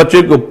 اس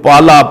بچے کو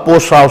پالا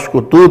پوسا، اس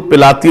کو دودھ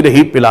پلاتی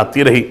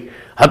رہی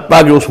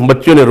حتیٰ کہ اس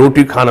بچے نے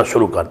روٹی کھانا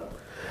شروع کر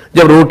دی۔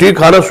 جب روٹی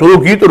کھانا شروع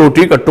کی تو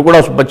روٹی کا ٹکڑا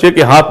اس بچے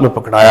کے ہاتھ میں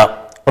پکڑایا،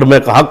 اور میں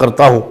کہا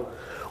کرتا ہوں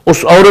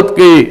اس عورت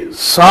کے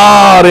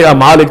سارے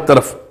اعمال ایک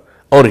طرف،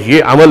 اور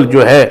یہ عمل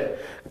جو ہے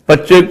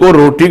بچے کو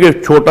روٹی کے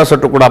چھوٹا سا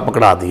ٹکڑا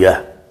پکڑا دیا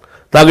ہے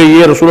تاکہ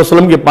یہ رسول اللہ صلی اللہ علیہ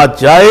وسلم کے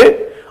پاس جائے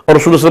اور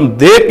رسول اللہ صلی اللہ علیہ وسلم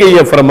دیکھ کے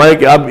یہ فرمائے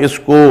کہ اب اس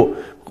کو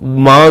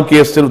ماں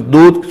کے صرف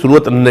دودھ کی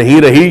ضرورت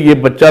نہیں رہی، یہ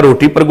بچہ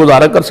روٹی پر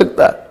گزارا کر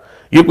سکتا ہے،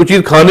 یہ کچھ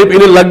چیز کھانے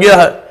پینے لگ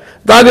گیا ہے،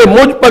 تاکہ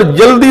مجھ پر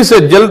جلدی سے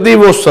جلدی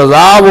وہ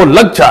سزا وہ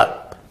لگ جائے۔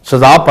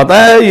 سزا پتہ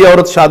ہے یہ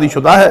عورت شادی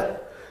شدہ ہے،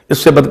 اس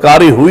سے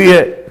بدکاری ہوئی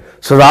ہے،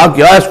 سزا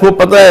کیا ہے اس کو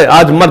پتہ ہے،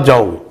 آج مر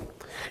جاؤں گی،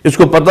 اس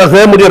کو پتہ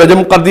ہے مجھے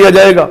رجم کر دیا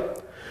جائے گا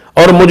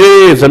اور مجھے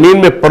زمین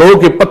میں پرو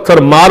کے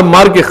پتھر مار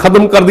مار کے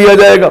ختم کر دیا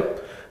جائے گا۔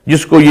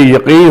 جس کو یہ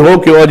یقین ہو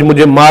کہ آج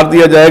مجھے مار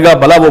دیا جائے گا،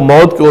 بھلا وہ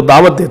موت کو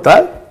دعوت دیتا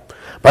ہے؟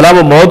 بھلا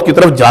وہ موت کی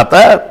طرف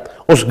جاتا ہے،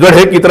 اس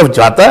گڑھے کی طرف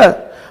جاتا ہے؟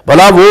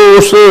 بھلا وہ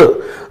اس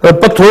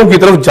پتھروں کی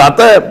طرف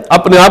جاتا ہے؟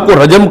 اپنے آپ کو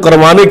رجم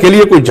کروانے کے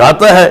لیے کوئی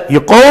جاتا ہے؟ یہ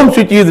کون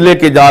سی چیز لے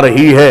کے جا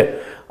رہی ہے؟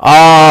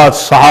 آج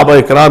صحابہ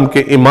کرام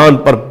کے ایمان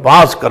پر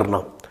باز کرنا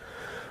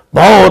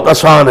بہت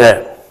آسان ہے۔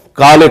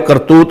 کالے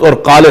کرتوت اور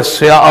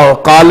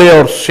کالے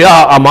اور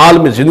سیاہ اعمال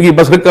میں زندگی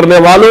بسر کرنے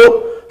والوں،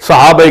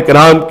 صحابہ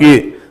کرام کی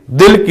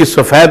دل کی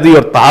سفیدی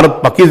اور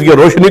طہارت پاکیزگی اور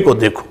روشنی کو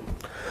دیکھو،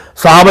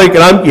 صحابہ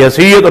کرام کی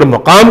حیثیت اور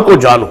مقام کو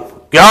جانو،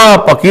 کیا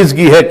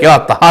پاکیزگی ہے، کیا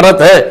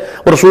طہارت ہے۔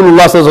 اور رسول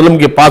اللہ صلی اللہ علیہ وسلم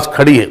کے پاس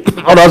کھڑی ہے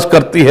اور عرض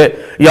کرتی ہے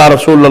یا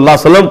رسول اللہ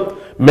صلی اللہ علیہ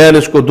وسلم میں نے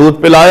اس کو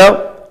دودھ پلایا،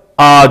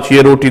 آج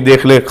یہ روٹی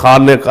دیکھ لے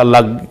کھانے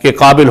کے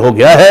قابل ہو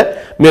گیا ہے،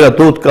 میرا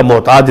دودھ کا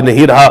محتاج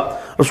نہیں رہا۔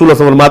 رسول اللہ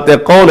صلی اللہ علیہ وسلم فرماتے ہیں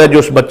کون ہے جو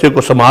اس بچے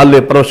کو سنبھال لے،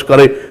 پرورش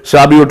کرے؟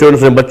 صحابی اٹھے،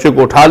 انہوں نے بچے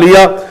کو اٹھا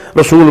لیا۔ رسول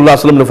اللہ صلی اللہ علیہ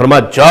وسلم نے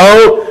فرمایا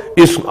جاؤ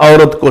اس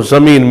عورت کو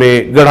زمین میں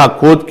گڑھا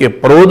کھود کے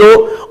پرو دو،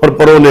 اور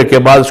پرونے کے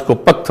بعد اس کو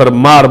پتھر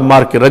مار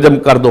مار کے رجم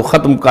کر دو،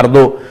 ختم کر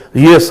دو۔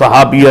 یہ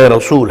صحابیہ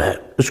رسول ہے،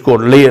 اس کو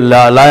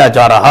لایا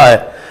جا رہا ہے،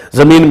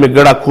 زمین میں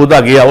گڑھا کھودا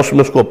گیا، اس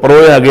میں اس کو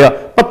پرویا گیا،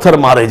 پتھر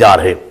مارے جا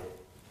رہے۔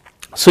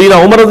 سیدنا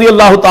عمر رضی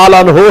اللہ تعالیٰ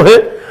عنہ ہے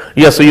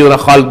یا سیدنا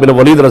خالد بن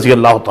ولید رضی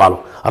اللہ تعالیٰ،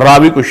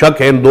 راوی کو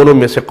شک ہے ان دونوں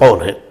میں سے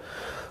کون ہے۔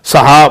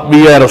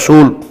 صحابیہ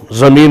رسول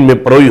زمین میں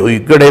پروئی ہوئی،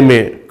 گڑھے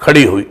میں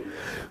کھڑی ہوئی،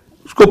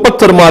 اس کو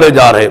پتھر مارے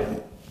جا رہے۔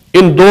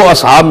 ان دو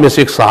اصحاب میں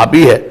سے ایک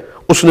صحابی ہے،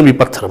 اس نے بھی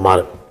پتھر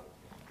مارے،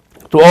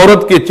 تو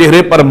عورت کے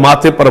چہرے پر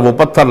ماتھے پر وہ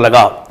پتھر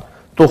لگا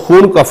تو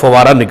خون کا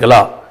فوارہ نکلا،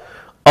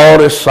 اور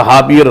اس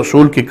صحابی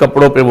رسول کے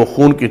کپڑوں پہ وہ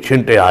خون کے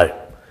چھینٹے آئے،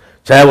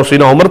 چاہے وہ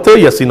سیدنا عمر تھے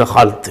یا سیدنا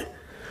خالد تھے،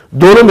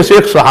 دونوں میں سے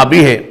ایک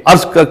صحابی ہیں۔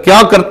 عرض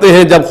کیا کرتے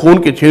ہیں جب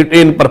خون کے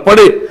چھینٹے ان پر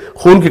پڑے،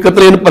 خون کے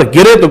قطرے ان پر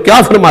گرے تو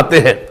کیا فرماتے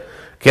ہیں؟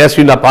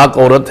 کیسی ناپاک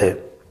عورت ہے،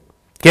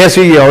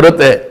 کیسی یہ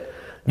عورت ہے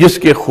جس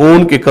کے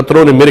خون کے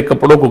قطروں نے میرے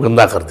کپڑوں کو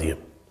گندا کر دیا،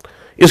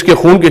 اس کے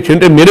خون کے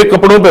چھینٹے میرے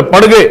کپڑوں پہ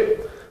پڑ گئے۔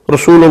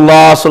 رسول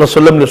اللہ صلی اللہ علیہ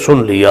وسلم نے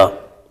سن لیا،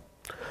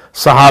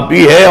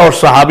 صحابی ہے اور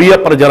صحابیہ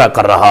پر جرح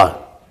کر رہا ہے۔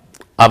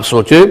 آپ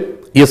سوچیں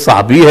یہ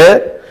صحابی ہے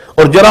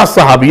اور جرح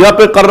صحابیہ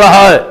پہ کر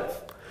رہا ہے۔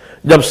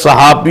 جب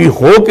صحابی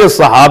ہو کے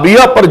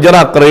صحابیہ پر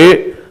جرح کرے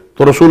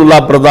تو رسول اللہ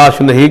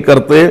برداشت نہیں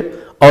کرتے،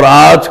 اور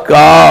آج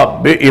کا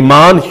بے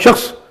ایمان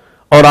شخص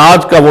اور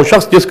آج کا وہ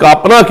شخص جس کا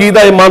اپنا عقیدہ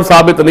ایمان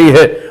ثابت نہیں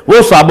ہے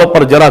وہ صحابہ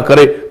پر جرح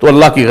کرے تو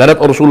اللہ کی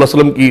غیرت اور رسول اللہ صلی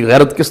اللہ علیہ وسلم کی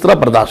غیرت کس طرح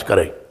برداشت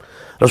کرے؟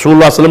 رسول اللہ صلی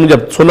اللہ علیہ وسلم نے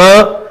جب سنا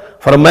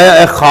فرمایا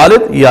اے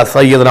خالد یا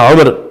سیدنا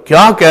عمر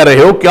کیا کہہ رہے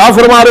ہو، کیا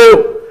فرما رہے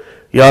ہو؟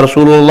 یا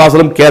رسول اللہ صلی اللہ علیہ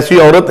وسلم کیسی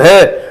عورت ہے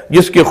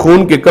جس کے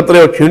خون کے قطرے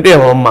اور چھینٹے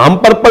ہم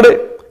پر پڑے،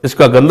 اس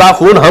کا گندا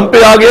خون ہم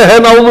پہ آ گیا ہے،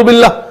 نعوذ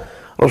باللہ۔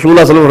 رسول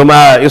اللہ صلی اللہ علیہ وسلم نے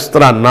فرمایا اس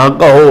طرح نہ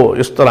کہو،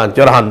 اس طرح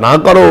جرح نہ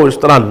کرو، اس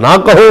طرح نہ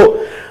کہو۔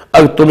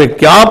 اب تمہیں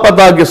کیا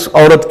پتا کہ اس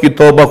عورت کی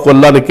توبہ کو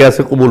اللہ نے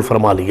کیسے قبول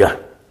فرما لیا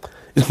ہے،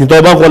 اس کی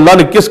توبہ کو اللہ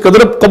نے کس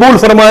قدر قبول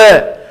فرمایا ہے؟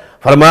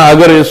 فرمایا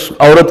اگر اس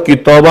عورت کی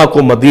توبہ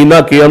کو مدینہ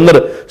کے اندر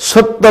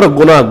 70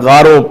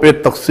 گناہگاروں پہ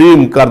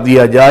تقسیم کر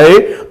دیا جائے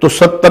تو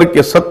 70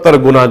 کے 70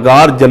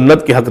 گناہگار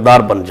جنت کے حقدار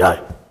بن جائیں۔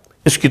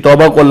 اس کی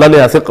توبہ کو اللہ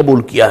نے ایسے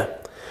قبول کیا ہے۔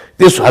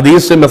 اس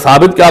حدیث سے میں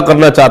ثابت کیا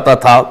کرنا چاہتا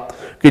تھا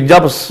کہ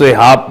جب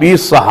صحابی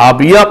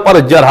صحابیہ پر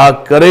جرح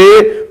کرے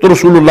تو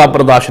رسول اللہ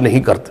برداشت نہیں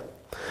کرتے،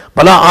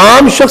 بھلا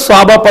عام شخص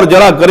صحابہ پر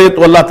جرح کرے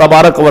تو اللہ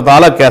تبارک و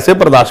تعالیٰ کیسے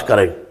برداشت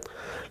کرے؟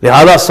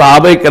 لہذا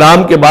صحابہ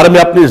کرام کے بارے میں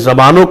اپنی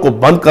زبانوں کو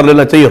بند کر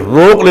لینا چاہیے،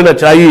 روک لینا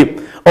چاہیے،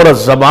 اور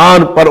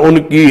زبان پر ان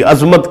کی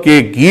عظمت کے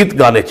گیت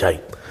گانے چاہیے،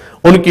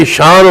 ان کی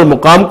شان اور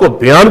مقام کو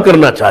بیان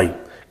کرنا چاہیے۔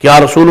 کیا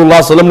رسول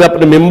اللہ صلی اللہ علیہ وسلم نے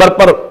اپنے ممبر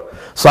پر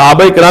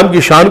صحابہ کرام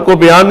کی شان کو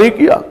بیان نہیں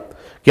کیا؟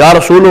 کیا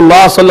رسول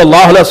اللہ صلی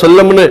اللہ علیہ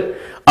وسلم نے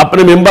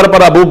اپنے ممبر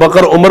پر ابو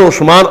بکر، عمر،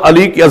 عثمان،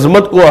 علی کی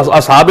عظمت کو،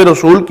 اصحاب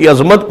رسول کی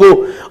عظمت کو،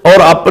 اور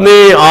اپنے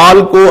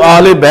آل کو،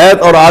 آل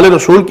بیت اور آل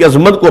رسول کی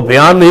عظمت کو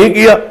بیان نہیں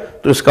کیا؟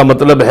 تو اس کا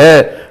مطلب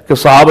ہے کہ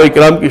صحابہ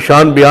کرام کی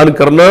شان بیان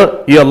کرنا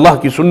یہ اللہ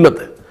کی سنت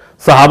ہے،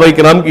 صحابہ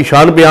کرام کی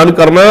شان بیان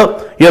کرنا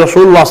یہ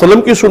رسول اللہ صلی اللہ علیہ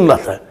وسلم کی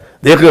سنت ہے۔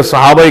 دیکھیں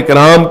صحابہ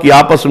کرام کی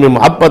آپس میں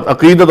محبت،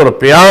 عقیدت اور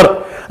پیار،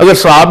 اگر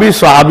صحابی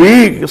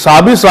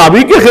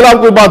کے خلاف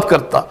کوئی بات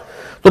کرتا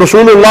تو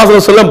رسول اللہ صلی اللہ علیہ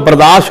وسلم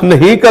برداشت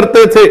نہیں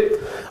کرتے تھے،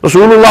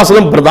 رسول اللہ صلی اللہ علیہ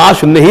وسلم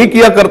برداشت نہیں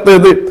کیا کرتے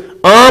تھے۔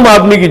 عام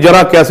آدمی کی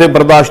جرا کیسے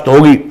برداشت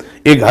ہوگی؟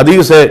 ایک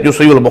حدیث ہے جو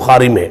صحیح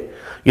البخاری میں ہے،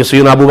 یہ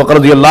سیدنا ابو بکر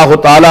رضی اللہ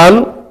تعالیٰ عنہ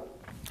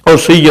اور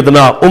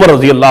سیدنا عمر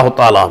رضی اللہ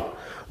تعالیٰ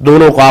عنہ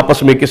دونوں کو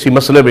آپس میں کسی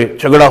مسئلے میں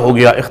جھگڑا ہو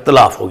گیا،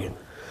 اختلاف ہو گیا،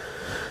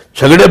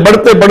 جھگڑے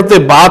بڑھتے بڑھتے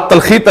بات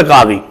تلخی تک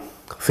آ گئی۔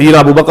 سیدنا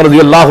ابو بکر رضی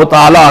اللہ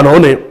تعالیٰ عنہ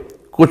نے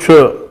کچھ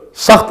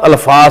سخت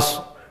الفاظ،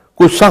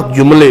 کچھ سخت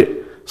جملے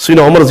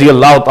سیدنا عمر رضی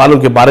اللہ تعالیٰ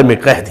عنہ کے بارے میں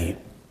کہہ دیے۔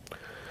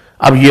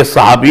 اب یہ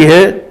صحابی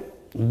ہیں،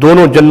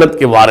 دونوں جنت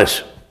کے وارث،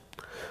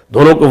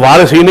 دونوں کو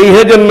وارث ہی نہیں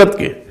ہے جنت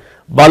کے،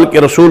 بلکہ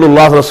رسول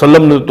اللہ صلی اللہ علیہ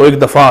وسلم نے تو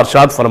ایک دفعہ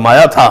ارشاد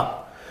فرمایا تھا،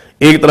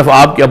 ایک طرف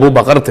آپ کے ابو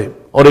بکر تھے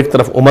اور ایک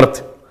طرف عمر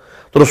تھے،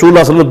 تو رسول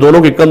اللہ صلی اللہ علیہ وسلم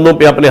دونوں کے کندھوں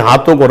پہ اپنے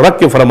ہاتھوں کو رکھ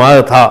کے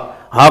فرمایا تھا،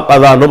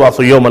 ہاکذا نبعث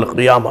یوم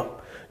القیامہ،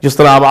 جس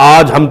طرح اب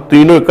آج ہم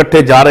تینوں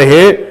اکٹھے جا رہے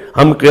ہیں،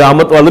 ہم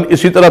قیامت والے دن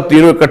اسی طرح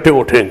تینوں اکٹھے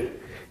اٹھیں گے،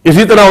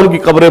 اسی طرح ان کی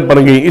قبریں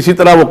بن گئیں، اسی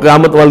طرح وہ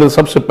قیامت والے دن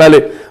سب سے پہلے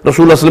رسول اللہ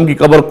صلی اللہ علیہ وسلم کی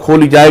قبر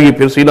کھولی جائے گی،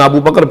 پھر سیدنا ابو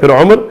بکر، پھر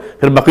عمر،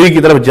 پھر بقیع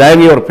کی طرف جائیں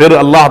گے اور پھر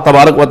اللہ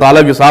تبارک و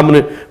تعالیٰ کے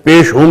سامنے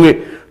پیش ہوں گے۔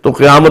 تو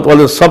قیامت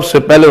والے سب سے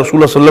پہلے رسول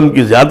اللہ صلی اللہ علیہ وسلم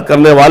کی زیارت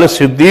کرنے والے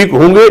صدیق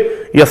ہوں گے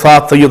یا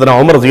ساتھ سیدنا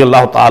عمر رضی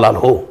اللہ تعالیٰ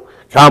عنہ۔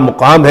 کیا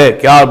مقام ہے،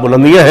 کیا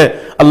بلندیاں ہیں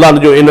اللہ نے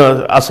جو ان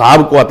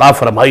اصحاب کو عطا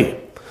فرمائی ہے۔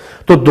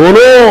 تو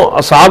دونوں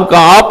اصحاب کا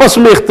آپس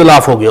میں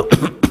اختلاف ہو گیا،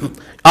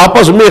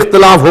 آپس میں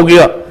اختلاف ہو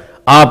گیا۔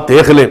 آپ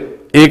دیکھ لیں،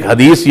 ایک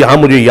حدیث یہاں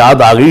مجھے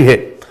یاد آ گئی ہے،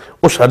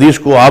 اس حدیث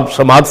کو آپ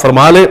سماعت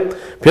فرما لیں،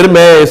 پھر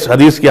میں اس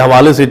حدیث کے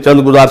حوالے سے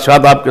چند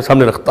گزارشات آپ کے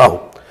سامنے رکھتا ہوں۔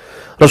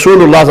 رسول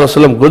اللہ صلی اللہ علیہ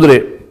وسلم گزرے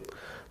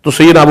تو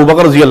سیدنا ابو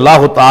بکر رضی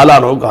اللہ تعالیٰ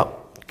عنہ کا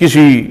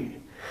کسی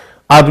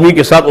آدمی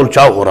کے ساتھ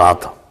الچاؤ ہو رہا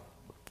تھا،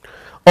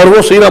 اور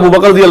وہ سیدنا ابو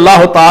بکر رضی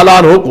اللہ تعالیٰ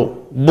عنہ کو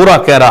برا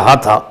کہہ رہا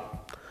تھا،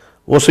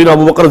 وہ سیدنا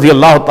ابو بکر رضی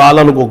اللہ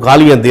تعالیٰ عنہ کو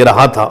گالیاں دے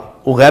رہا تھا،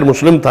 وہ غیر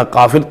مسلم تھا،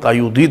 کافر تھا،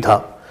 یہودی تھا۔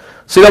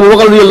 سیدنا ابو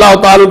بکر رضی اللہ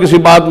تعالیٰ عنہ کسی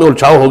بات میں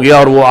الچھاؤ ہو گیا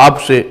اور وہ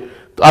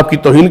آپ کی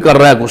توہین کر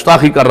رہا ہے،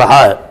 گستاخی کر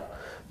رہا ہے،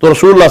 تو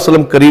رسول اللہ صلی اللہ علیہ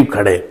وسلم قریب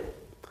کھڑے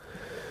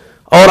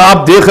اور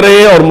آپ دیکھ رہے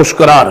ہیں اور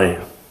مسکرا رہے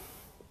ہیں۔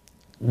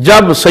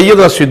 جب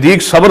سیدنا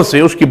صدیق صبر سے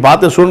اس کی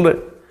باتیں سن رہے،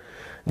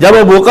 جب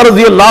ابو بکر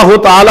رضی اللہ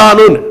تعالیٰ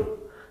عنہ نے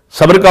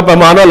صبر کا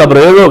پیمانہ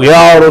لبریز ہو گیا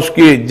اور اس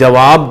کی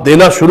جواب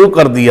دینا شروع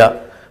کر دیا،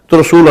 تو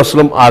رسول اللہ صلی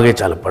اللہ علیہ وسلم آگے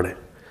چل پڑے۔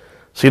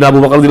 سیدنا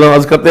ابو بکر رضی اللہ عنہ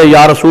عرض کرتے ہیں،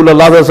 یا رسول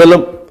اللہ صلی اللہ علیہ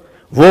وسلم،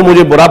 وہ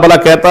مجھے برا بھلا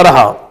کہتا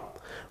رہا،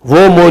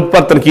 وہ مجھ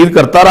پر تنقید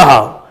کرتا رہا،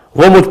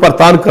 وہ مجھ پر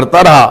تان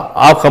کرتا رہا،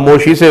 آپ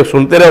خاموشی سے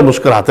سنتے رہے اور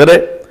مسکراتے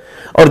رہے،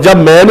 اور جب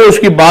میں نے اس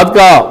کی بات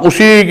کا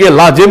اسی کے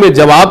لہجے میں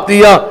جواب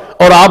دیا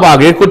اور آپ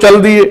آگے کو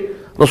چل دیے۔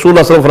 رسول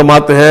اللہ صلی اللہ علیہ وسلم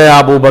فرماتے ہیں،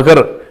 ابو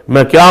بکر،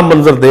 میں کیا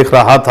منظر دیکھ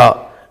رہا تھا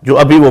جو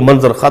ابھی وہ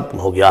منظر ختم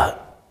ہو گیا ہے۔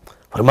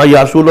 فرمایا،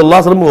 یا رسول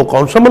اللہ صلی اللہ علیہ وسلم، وہ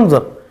کون سا منظر؟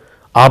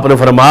 آپ نے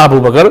فرمایا، ابو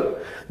بکر،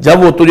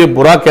 جب وہ تجھے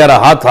برا کہہ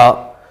رہا تھا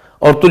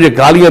اور تجھے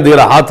گالیاں دے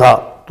رہا تھا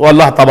تو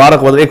اللہ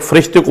تبارک و تعالیٰ ایک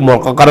فرشتے کو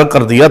مقرر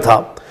کر دیا تھا،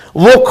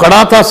 وہ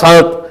کھڑا تھا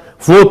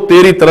ساتھ، وہ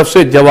تیری طرف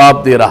سے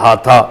جواب دے رہا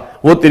تھا،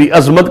 وہ تیری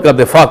عظمت کا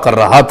دفاع کر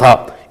رہا تھا۔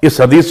 اس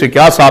حدیث سے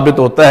کیا ثابت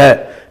ہوتا ہے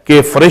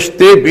کہ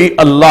فرشتے بھی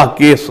اللہ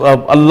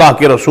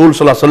کے رسول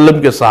صلی اللہ علیہ وسلم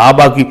کے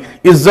صحابہ کی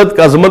عزت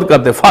کا، عظمت کا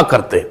دفاع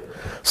کرتے ہیں۔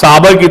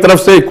 صحابہ کی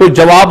طرف سے کوئی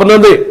جواب نہ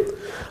دے،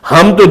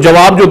 ہم تو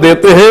جواب جو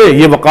دیتے ہیں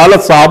یہ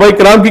وکالت صحابہ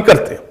کرام کی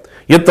کرتے ہیں،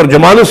 یہ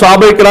ترجمان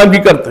صحابہ کرام کی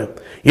کرتے ہیں،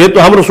 یہ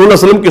تو ہم رسول اللہ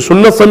علیہ وسلم کی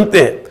سنت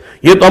سنتے ہیں،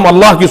 یہ تو ہم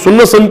اللہ کی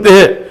سنت سنتے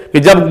ہیں کہ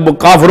جب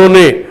کافروں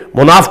نے،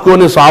 منافقوں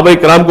نے صحابہ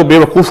کرام کو بے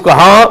وقوف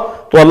کہا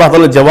تو اللہ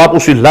تعالیٰ نے جواب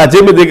اسی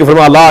لہجے میں دے کے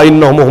فرمایا، لا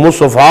انہم هم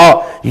الصفا،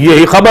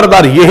 یہی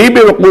خبردار، یہی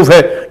بے وقوف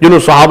ہے جنہوں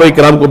نے صحابہ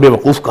کرام کو بے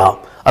وقوف کہا۔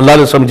 اللہ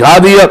نے سمجھا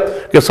دیا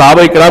کہ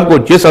صحابہ کرام کو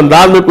جس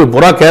انداز میں کوئی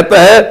برا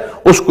کہتا ہے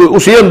اس کو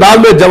اسی انداز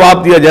میں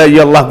جواب دیا جائے،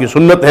 یہ اللہ کی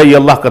سنت ہے، یہ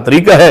اللہ کا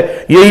طریقہ ہے،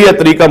 یہی ہے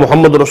طریقہ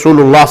محمد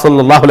رسول اللہ صلی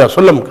اللہ علیہ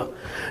وسلم کا۔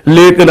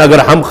 لیکن اگر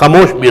ہم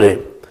خاموش بھی رہیں،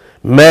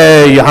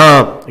 میں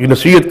یہاں یہ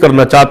نصیحت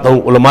کرنا چاہتا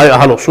ہوں علماء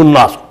اہل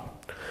سنت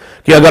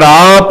کہ اگر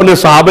آپ نے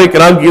صحابہ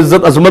کرام کی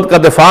عزت عظمت کا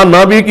دفاع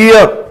نہ بھی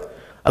کیا،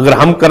 اگر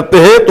ہم کرتے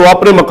ہیں تو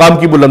اپنے مقام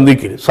کی بلندی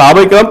کے لیے،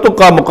 صحابہ کرام تو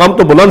کا مقام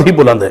تو بلند ہی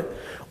بلند ہے،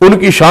 ان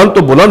کی شان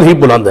تو بلند ہی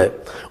بلند ہے،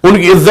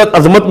 ان کی عزت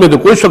عظمت میں تو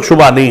کوئی شک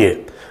شبہ نہیں ہے۔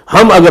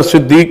 ہم اگر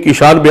صدیق کی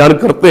شان بیان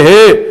کرتے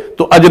ہیں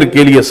تو اجر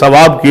کے لیے،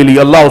 ثواب کے لیے،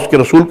 اللہ اس کے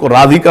رسول کو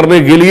راضی کرنے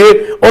کے لیے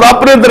اور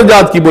اپنے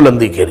درجات کی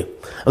بلندی کے لیے۔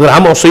 اگر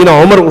ہم سیدنا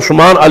عمر،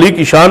 عثمان، علی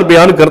کی شان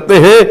بیان کرتے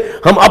ہیں،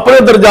 ہم اپنے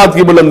درجات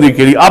کی بلندی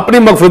کے لیے، اپنی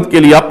مغفرت کے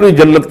لیے، اپنی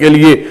جنت کے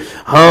لیے،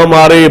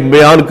 ہمارے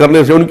بیان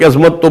کرنے سے ان کی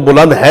عظمت تو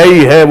بلند ہے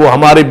ہی ہے، وہ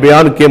ہمارے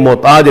بیان کے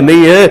محتاج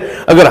نہیں ہے۔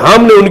 اگر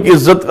ہم نے ان کی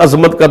عزت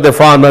عظمت کا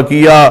دفاع نہ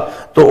کیا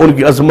تو ان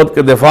کی عظمت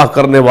کے دفاع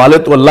کرنے والے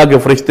تو اللہ کے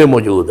فرشتے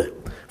موجود ہیں۔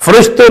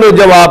 فرشتے نے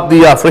جواب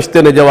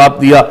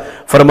دیا،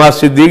 فرمایا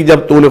صدیق جب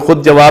تو نے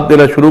خود جواب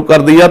دینا شروع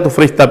کر دیا تو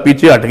فرشتہ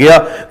پیچھے ہٹ گیا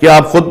کہ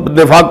آپ خود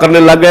دفاع کرنے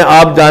لگ گئے،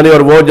 آپ جانے اور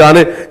وہ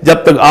جانے،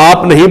 جب تک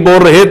آپ نہیں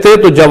بول رہے تھے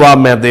تو جواب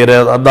میں دے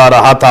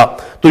رہا تھا۔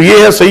 تو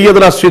یہ ہے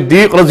سیدنا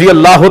صدیق رضی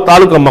اللہ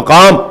تعالی کا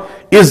مقام،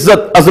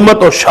 عزت،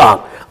 عظمت اور شان۔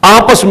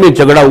 آپس میں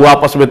جھگڑا ہوا،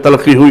 آپس میں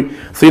تلخی ہوئی،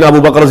 سیدنا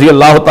ابو بکر رضی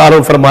اللہ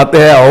تعالی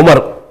فرماتے ہیں عمر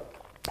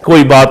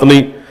کوئی بات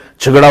نہیں،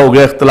 جھگڑا ہو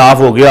گیا، اختلاف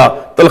ہو گیا،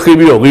 تلخی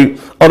بھی ہو گئی،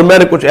 اور میں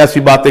نے کچھ ایسی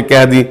باتیں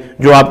کہہ دی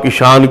جو آپ کی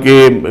شان کے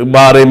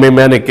بارے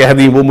میں نے کہہ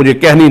دی، وہ مجھے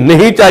کہنی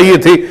نہیں چاہیے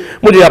تھی،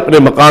 مجھے اپنے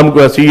مقام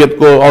کو، حیثیت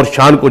کو اور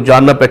شان کو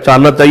جاننا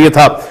پہچاننا چاہیے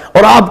تھا،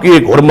 اور آپ کی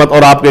ایک حرمت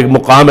اور آپ کا ایک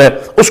مقام ہے،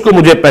 اس کو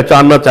مجھے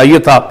پہچاننا چاہیے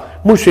تھا۔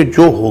 مجھ سے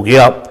جو ہو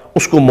گیا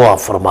اس کو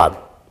معاف فرما دیں،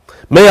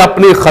 میں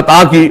اپنی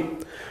خطا کی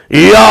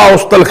یا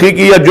اس تلخی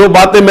کی یا جو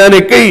باتیں میں نے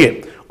کہی ہے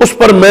اس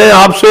پر میں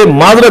آپ سے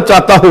معذرت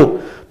چاہتا ہوں۔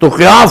 تو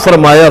کیا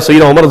فرمایا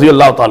سیدنا عمر رضی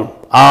اللہ تعالیٰ،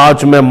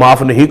 آج میں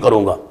معاف نہیں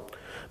کروں گا،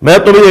 میں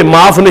تمہیں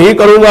معاف نہیں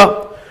کروں گا۔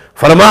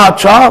 فرمایا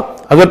اچھا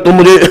اگر تم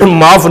مجھے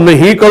معاف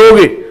نہیں کرو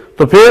گے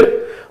تو پھر؟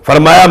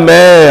 فرمایا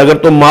میں اگر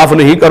تم معاف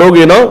نہیں کرو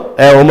گے نا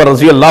اے عمر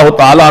رضی اللہ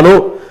تعالیٰ عنہ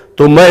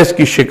تو میں اس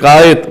کی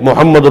شکایت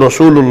محمد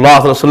رسول اللہ صلی اللہ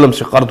علیہ وسلم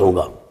سے کر دوں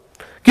گا۔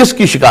 کس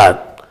کی شکایت؟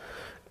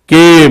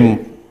 کہ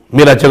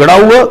میرا جھگڑا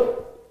ہوا،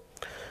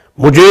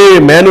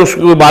 میں نے اس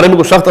کے بارے میں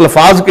کوئی سخت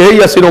الفاظ کہے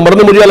یا سیدنا عمر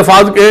نے مجھے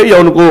الفاظ کہے یا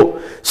ان کو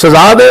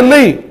سزا دے،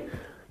 نہیں،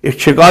 اس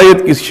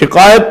شکایت کی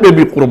شکایت پہ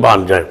بھی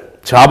قربان جائیں،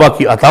 صحابہ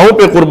کی عطاؤں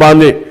پہ قربان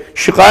جائیں۔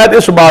 شکایت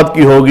اس بات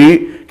کی ہوگی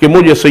کہ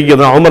مجھے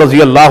سیدنا عمر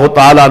رضی اللہ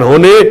تعالیٰ عنہ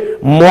نے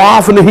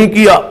معاف نہیں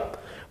کیا،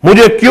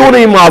 مجھے کیوں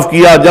نہیں معاف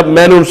کیا؟ جب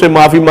میں نے ان سے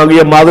معافی مانگی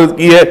ہے، معذرت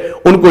کی ہے،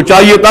 ان کو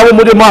چاہیے تھا وہ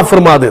مجھے معاف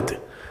فرما دیتے،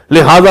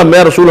 لہٰذا میں رسول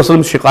اللہ صلی اللہ علیہ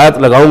وسلم شکایت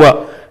لگاؤں گا۔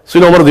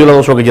 سیدنا عمر رضی اللہ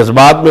عنہ کے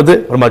جذبات میں تھے،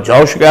 فرمایا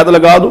جاؤ شکایت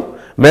لگا دو،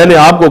 میں نے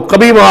آپ کو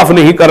کبھی معاف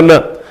نہیں کرنا۔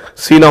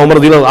 سیدنا عمر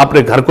رضی اللہ عنہ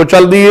اپنے گھر کو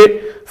چل دیے،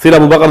 پھر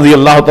ابو بکر رضی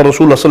اللہ تعالیٰ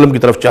رسول اللہ صلی اللہ علیہ وسلم کی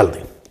طرف چل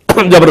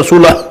دی۔ جب رسول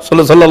اللہ صلی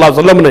اللہ علیہ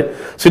وسلم نے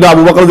سیدنا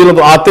ابو بکر رضی اللہ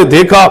عنہ آتے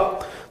دیکھا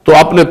تو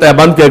اپنے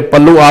تہبند کا ایک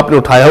پلو آپ نے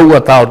اٹھایا ہوا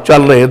تھا اور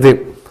چل رہے تھے،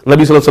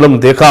 نبی صلی اللہ علیہ وسلم نے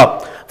دیکھا،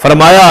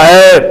 فرمایا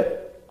اے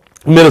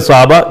میرے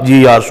صحابہ،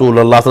 جی یا رسول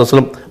اللہ صلی اللہ علیہ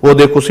وسلم وہ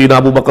دیکھو سیدنا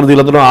ابو بکر رضی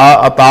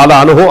اللہ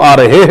تعالیٰ عنہ آ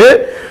رہے ہیں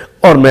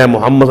اور میں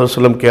محمد صلی اللہ علیہ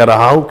وسلم کہہ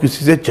رہا ہوں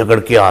کسی سے جھگڑ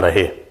کے آ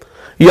رہے ہیں۔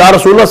 یا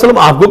رسول اللہ صلی اللہ علیہ وسلم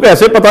آپ کو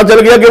کیسے پتا چل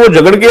گیا کہ وہ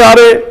جھگڑ کے آ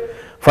رہے ہیں؟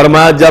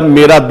 فرمایا جب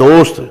میرا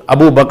دوست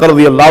ابو بکر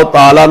رضی اللہ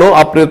تعالیٰ عنہ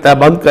اپنے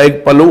تہبند کا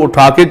ایک پلو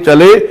اٹھا کے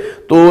چلے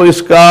تو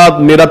اس کا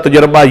میرا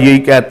تجربہ یہی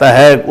کہتا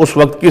ہے اس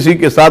وقت کسی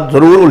کے ساتھ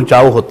ضرور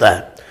الجھاؤ ہوتا ہے،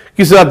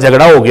 کسی کے ساتھ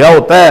جھگڑا ہو گیا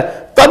ہوتا ہے،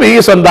 تب ہی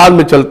اس انداز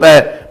میں چلتا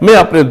ہے۔ میں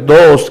اپنے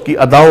دوست کی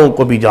اداؤں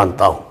کو بھی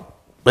جانتا ہوں،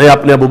 میں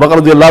اپنے ابو بکر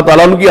رضی اللہ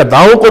تعالیٰ عنہ کی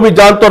اداؤں کو بھی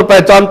جانتا اور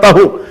پہچانتا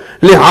ہوں،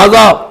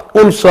 لہٰذا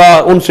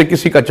ان سے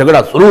کسی کا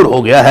جھگڑا ضرور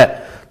ہو گیا ہے۔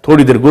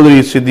 تھوڑی دیر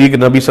گزری، صدیق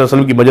نبی صلی اللہ علیہ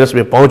وسلم کی مجلس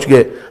میں پہنچ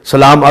گئے،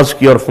 سلام عرض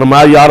کیا اور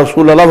فرمایا یا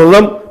رسول اللہ صلی اللہ علیہ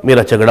وسلم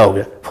میرا جھگڑا ہو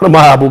گیا۔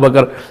 فرمایا ابو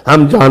بکر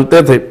ہم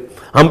جانتے تھے،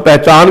 ہم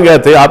پہچان گئے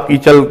تھے آپ کی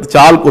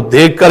چال کو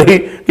دیکھ کر ہی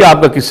کہ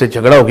آپ کا کس سے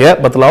جھگڑا ہو گیا،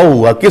 بتلاؤ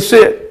ہوا کس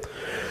سے؟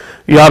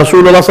 یا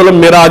رسول اللہ صلی اللہ علیہ وسلم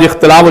میرا آج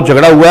اختلاف و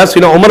جھگڑا ہوا ہے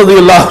سیدنا عمر رضی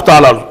اللہ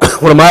تعالیٰ عنہ۔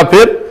 فرمایا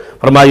پھر؟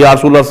 فرمایا یا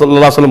رسول اللہ صلی اللہ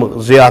علیہ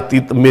وسلم زیادتی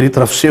میری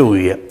طرف سے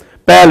ہوئی ہے،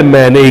 پہل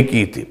میں نے ہی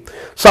کی تھی،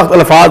 سخت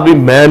الفاظ بھی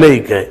میں نے ہی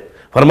کہے۔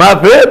 فرمایا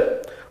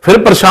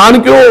پھر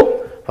پریشان کیوں؟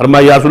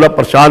 فرمایا یا رسول اللہ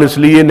پریشان اس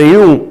لیے نہیں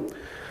ہوں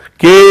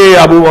کہ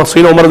ابو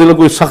سیدنا عمر رضی اللہ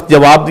کوئی سخت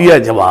جواب دیا ہے،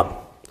 جواب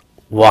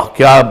واہ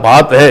کیا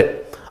بات ہے،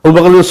 ابو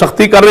بکر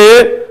سختی کر رہے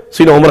ہیں،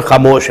 سیدنا عمر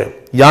خاموش ہے،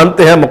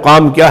 جانتے ہیں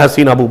مقام کیا ہے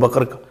سیدنا ابو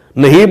بکر کا،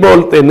 نہیں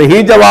بولتے،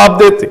 نہیں جواب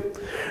دیتے۔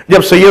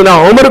 جب سیدنا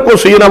عمر کو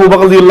سیدنا ابو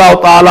بکر رضی اللہ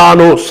تعالیٰ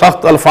عنہ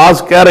سخت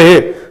الفاظ کہہ رہے،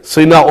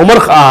 سیدنا عمر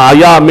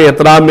حیا میں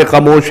احترام میں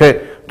خاموش ہے،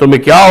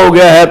 تمہیں کیا ہو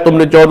گیا ہے، تم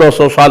نے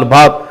 1400 سال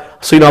بعد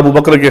سیدنا ابو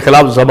بکر کے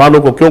خلاف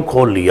زبانوں کو کیوں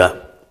کھول لیا؟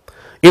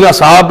 ان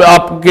اصحاب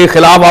آپ کے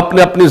خلاف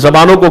اپنی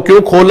زبانوں کو کیوں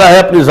کھولا ہے؟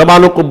 اپنی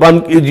زبانوں کو بند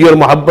کیجئے اور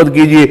محبت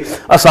کیجئے۔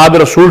 اصحاب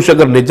رسول سے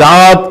اگر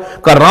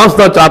نجات کا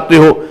راستہ چاہتے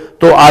ہو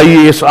تو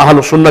آئیے اس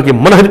اہل سنہ کے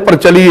منہج پر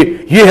چلیے،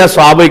 یہ ہے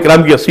صحابہ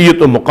کرام کی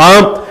حیثیت و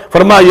مقام۔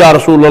 فرمایا یا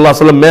رسول اللہ صلی اللہ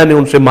علیہ وسلم میں نے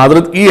ان سے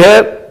معذرت کی ہے،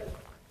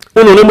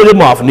 انہوں نے مجھے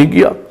معاف نہیں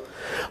کیا۔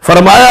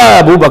 فرمایا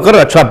ابو بکر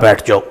اچھا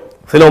بیٹھ جاؤ۔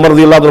 سیدنا عمر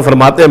رضی اللہ عنہ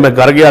فرماتے ہیں میں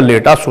گھر گیا،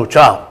 لیٹا،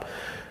 سوچا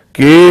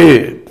کہ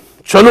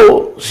چلو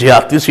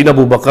زیادتی سیدنا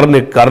ابو بکر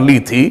نے کر لی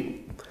تھی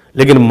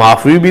لیکن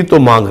معافی بھی تو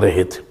مانگ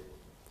رہے تھے،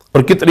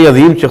 اور کتنی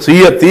عظیم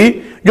شخصیت تھی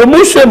جو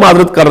مجھ سے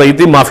معذرت کر رہی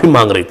تھی، معافی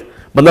مانگ رہی تھی۔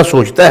 بندہ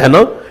سوچتا ہے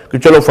نا کہ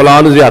چلو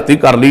فلاں نے زیادتی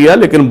کر لی ہے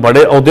لیکن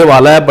بڑے عہدے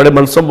والا ہے، بڑے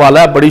منصب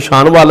والا ہے، بڑی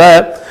شان والا ہے،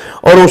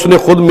 اور اس نے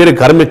خود میرے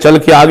گھر میں چل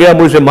کے آ گیا،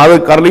 مجھ سے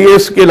معذرت کر لی ہے،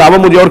 اس کے علاوہ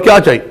مجھے اور کیا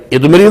چاہیے؟ یہ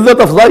تو میری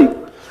عزت افضائی۔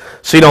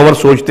 سیدنا عمر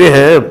سوچتے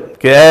ہیں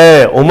کہ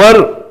اے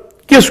عمر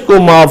کس کو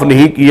معاف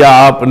نہیں کیا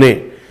آپ نے؟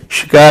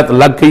 شکایت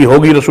لگ گئی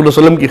ہوگی رسول اللہ صلی اللہ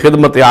علیہ وسلم کی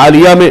خدمت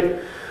عالیہ میں،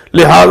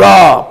 لہذا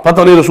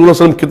پتہ نہیں رسول اللہ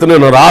صلی اللہ علیہ وسلم کتنے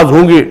ناراض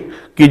ہوں گے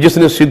کہ جس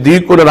نے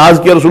صدیق کو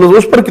ناراض کیا رسول اللہ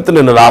اس پر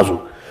کتنے ناراض ہوں۔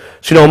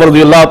 سیدنا عمر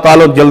رضی اللہ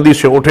تعالیٰ جلدی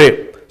سے اٹھے،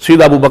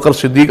 سیدھا ابو بکر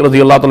صدیق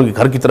رضی اللہ تعالیٰ کے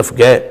گھر کی طرف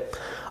گئے،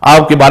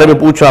 آپ کے بارے میں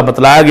پوچھا،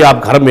 بتلایا کہ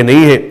آپ گھر میں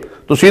نہیں ہیں،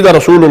 تو سیدھا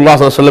رسول اللہ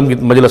صلی اللہ علیہ وسلم کی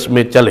مجلس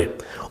میں چلے۔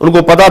 ان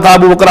کو پتا تھا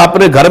ابو بکر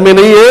اپنے گھر میں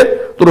نہیں ہے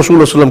تو رسول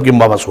اللہ صلی اللہ علیہ وسلم کے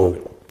مبعث ہوں گے،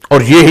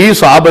 اور یہی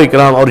صحابہ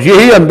کرام اور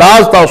یہی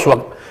انداز تھا اس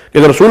وقت کہ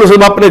اگر رسول اللہ صلی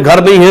اللہ علیہ وسلم اپنے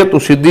گھر نہیں ہے تو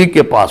صدیق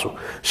کے پاس ہو،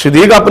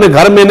 صدیق اپنے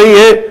گھر میں نہیں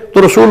ہے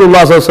تو رسول اللہ صلی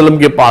اللہ علیہ وسلم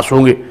کے پاس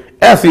ہوں گے۔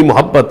 ایسی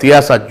محبت تھی،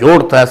 ایسا جوڑ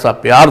تھا، ایسا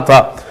پیار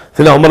تھا۔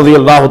 سیدنا عمر رضی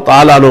اللہ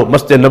تعالیٰ عنہ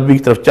مسجد نبوی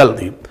کی طرف چل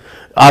دی،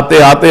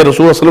 آتے آتے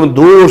رسول اللہ صلی اللہ علیہ وسلم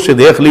دور سے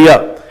دیکھ لیا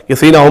کہ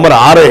سیدنا عمر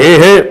آ رہے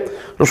ہیں،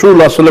 رسول اللہ صلی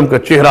اللہ علیہ وسلم کا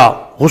چہرہ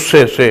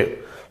غصے سے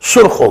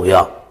سرخ ہو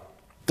گیا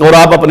اور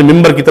آپ اپنے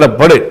ممبر کی طرف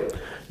بڑھے۔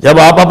 جب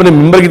آپ اپنے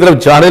ممبر کی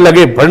طرف جانے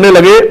لگے، بڑھنے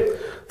لگے،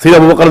 پھر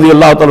ابو بکر رضی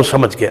اللہ تعالیٰ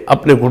سمجھ گئے،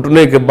 اپنے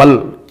گھٹنے کے بل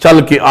چل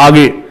کے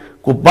آگے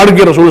کو بڑھ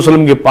کے رسول اللہ صلی اللہ علیہ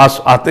وسلم کے پاس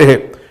آتے ہیں،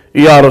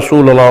 یا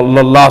رسول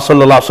اللہ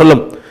صلی اللہ علیہ وسلم،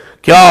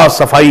 کیا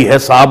صفائی ہے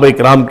صحابہ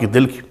کرام کی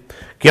دل کی،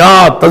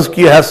 کیا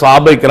تزکیہ ہے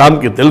صحابہ کرام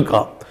کے دل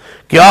کا،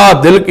 کیا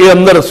دل کے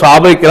اندر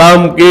صحابہ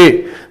کرام کے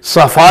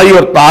صفائی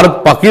اور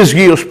طہارت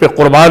پاکیزگی اس پہ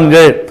قربان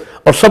جائے،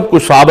 اور سب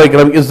کچھ صحابہ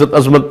کرام کی عزت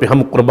عظمت پہ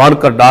ہم قربان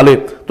کر ڈالیں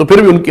تو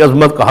پھر بھی ان کی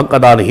عظمت کا حق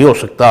ادا نہیں ہو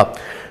سکتا۔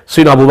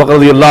 سیدنا ابو بکر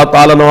رضی اللہ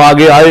تعالیٰ عنہ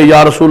آگے آئے،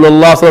 یا رسول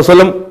اللہ صلی اللہ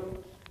علیہ وسلم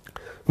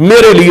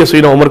میرے لیے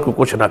سیدنا عمر کو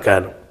کچھ نہ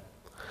کہنا،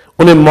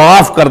 انہیں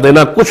معاف کر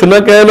دینا، کچھ نہ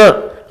کہنا،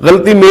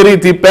 غلطی میری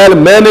تھی، پہل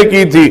میں نے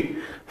کی تھی۔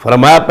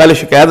 فرمایا پہلے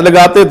شکایت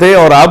لگاتے تھے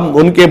اور آپ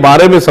ان کے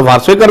بارے میں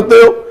سفارشیں کرتے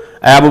ہو؟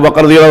 اے ابو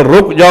بکر رضی اللہ عنہ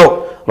رک جاؤ۔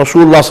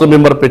 رسول اللہ صلی اللہ علیہ وسلم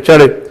ممبر پہ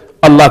چڑھے،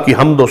 اللہ کی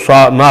حمد و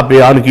ثنا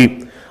بیان کی،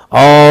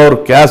 اور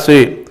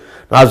کیسے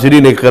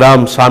ناظرین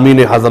کرام سامعین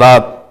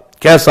حضرات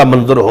کیسا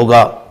منظر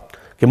ہوگا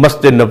کہ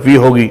مسجد نبوی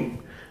ہوگی،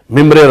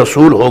 ممبر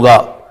رسول ہوگا،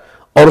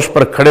 اور اس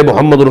پر کھڑے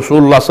محمد رسول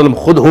اللہ صلی اللہ علیہ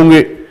وسلم خود ہوں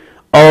گے،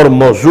 اور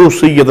موضوع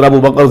سیدنا ابو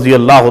بکر رضی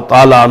اللہ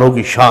تعالیٰ عنہ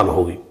کی شان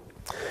ہوگی۔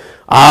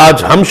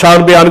 آج ہم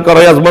شان بیان کر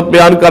رہے ہیں، عظمت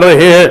بیان کر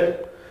رہے ہیں،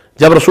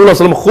 جب رسول اللہ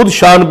صلی اللہ علیہ وسلم خود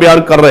شان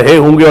بیان کر رہے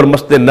ہوں گے اور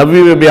مسجد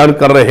نبوی میں بیان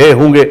کر رہے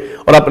ہوں گے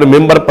اور اپنے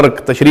ممبر پر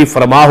تشریف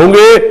فرما ہوں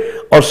گے،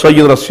 اور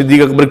سیدنا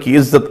صدیق اکبر کی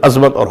عزت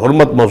عظمت اور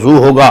حرمت موضوع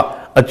ہوگا،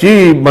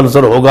 عجیب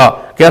منظر ہوگا،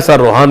 کیسا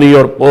روحانی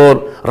اور پور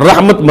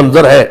رحمت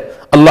منظر ہے۔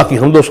 اللہ کی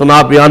حمد و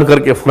ثنا بیان کر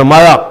کے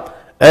فرمایا،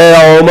 اے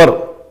عمر،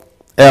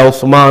 اے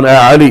عثمان، اے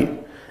علی،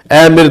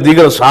 اے میرے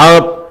دیگر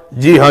صحاب،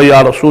 جی ہاں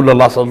یا رسول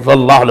اللہ صلی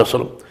اللہ علیہ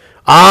وسلم،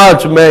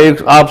 آج میں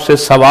آپ سے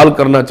سوال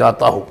کرنا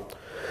چاہتا ہوں۔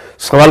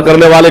 سوال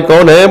کرنے والے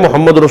کون ہیں؟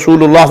 محمد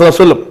رسول اللہ صلی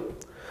اللہ علیہ وسلم۔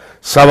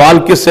 سوال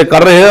کس سے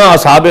کر رہے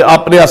ہیں؟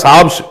 اپنے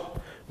اصحاب سے۔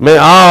 میں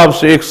آپ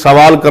سے ایک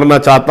سوال کرنا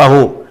چاہتا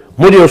ہوں،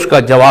 مجھے اس کا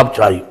جواب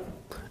چاہیے۔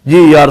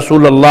 جی یا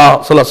رسول اللہ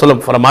صلی اللہ علیہ وسلم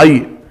فرمائیے۔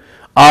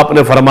 آپ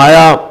نے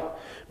فرمایا،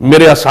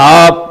 میرے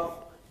اصحاب،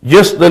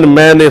 جس دن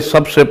میں نے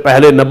سب سے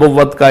پہلے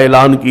نبوت کا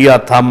اعلان کیا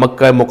تھا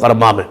مکہ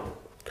مکرمہ میں،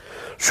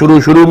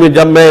 شروع میں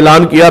جب میں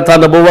اعلان کیا تھا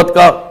نبوت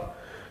کا،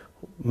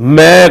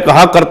 میں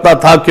کہا کرتا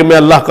تھا کہ میں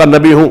اللہ کا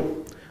نبی ہوں،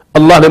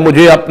 اللہ نے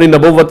مجھے اپنی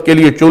نبوت کے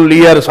لیے چن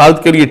لیا،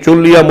 رسالت کے لیے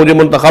چن لیا، مجھے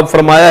منتخب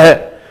فرمایا ہے،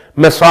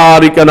 میں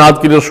ساری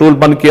کائنات کی رسول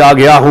بن کے آ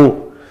گیا ہوں،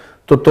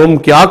 تو تم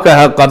کیا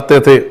کہا کرتے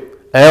تھے؟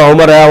 اے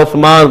عمر، اے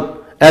عثمان،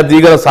 اے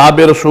دیگر صحاب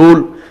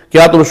رسول،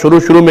 کیا تم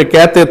شروع میں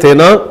کہتے تھے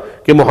نا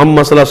کہ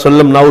محمد صلی اللہ علیہ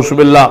وسلم نعوذ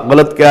باللہ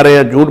غلط کہہ رہے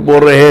ہیں، جھوٹ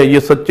بول رہے ہیں، یہ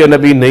سچے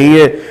نبی نہیں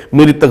ہے،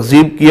 میری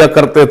تکذیب کیا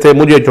کرتے تھے،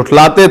 مجھے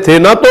جھٹلاتے تھے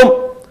نا تم؟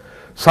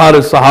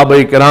 سارے صحابہ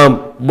کرام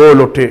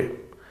بول اٹھے،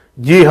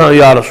 جی ہاں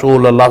یا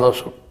رسول اللہ صلی اللہ علیہ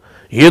وسلم،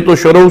 یہ تو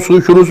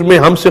شروع میں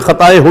ہم سے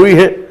خطائیں ہوئی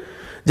ہیں،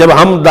 جب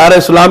ہم دار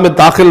اسلام میں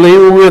داخل نہیں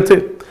ہوئے تھے،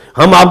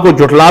 ہم آپ کو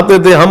جھٹلاتے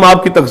تھے، ہم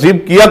آپ کی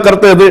تکذیب کیا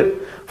کرتے تھے۔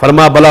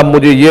 فرمایا بھلا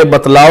مجھے یہ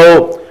بتلاؤ،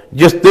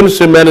 جس دن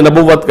سے میں نے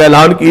نبوت کا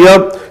اعلان کیا،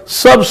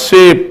 سب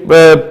سے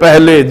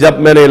پہلے جب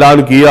میں نے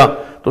اعلان کیا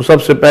تو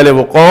سب سے پہلے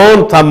وہ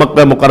کون تھا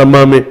مکہ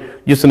مکرمہ میں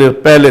جس نے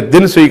پہلے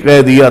دن سے ہی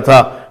کہہ دیا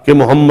تھا کہ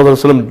محمد صلی اللہ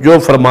علیہ وسلم جو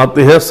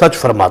فرماتے ہیں سچ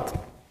فرماتے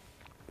ہیں،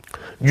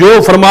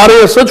 جو فرما رہے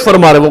ہیں سچ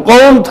فرما رہے ہیں؟ وہ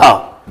کون تھا؟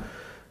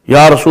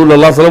 یا رسول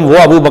اللہ صلی اللہ علیہ وسلم، وہ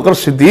ابو بکر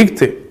صدیق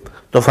تھے۔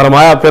 تو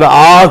فرمایا پھر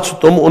آج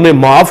تم انہیں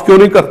معاف کیوں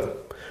نہیں کرتے؟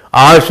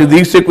 آج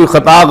صدیق سے کوئی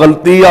خطا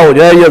غلطی یا ہو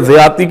جائے یا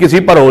زیادتی کسی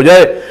پر ہو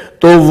جائے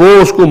تو وہ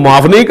اس کو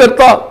معاف نہیں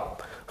کرتا؟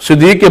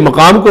 صدیق کے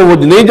مقام کو وہ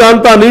نہیں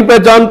جانتا، نہیں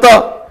پہچانتا؟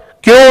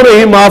 کیوں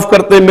نہیں معاف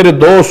کرتے میرے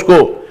دوست کو؟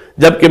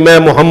 جبکہ میں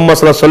محمد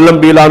صلی اللہ علیہ وسلم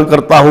بھی اعلان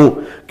کرتا ہوں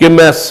کہ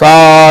میں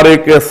سارے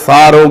کے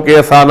ساروں کے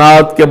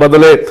احسانات کے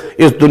بدلے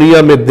اس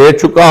دنیا میں دے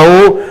چکا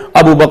ہوں۔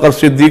 ابو بکر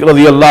صدیق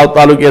رضی اللہ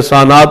تعالیٰ کے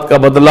احسانات کا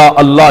بدلہ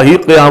اللہ ہی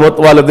قیامت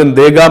والے دن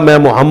دے گا، میں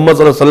محمد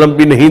صلی اللہ علیہ وسلم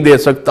بھی نہیں دے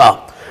سکتا۔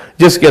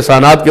 جس کے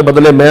احسانات کے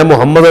بدلے میں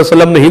محمد صلی اللہ علیہ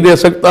وسلم نہیں دے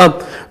سکتا،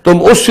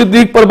 تم اس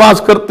صدیق پر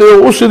باز کرتے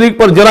ہو، اس صدیق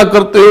پر جرح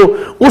کرتے ہو،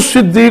 اس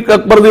صدیق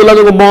اکبر رضی اللہ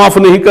عنہ کو معاف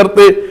نہیں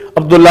کرتے۔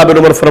 عبداللہ بن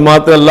عمر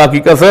فرماتے ہیں اللہ کی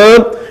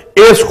قسم،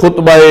 اس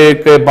خطبہ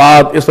کے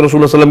بعد، اس رسول اللہ صلی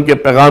اللہ علیہ وسلم کے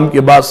پیغام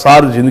کے بعد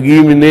ساری زندگی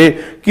میں نے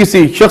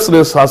کسی شخص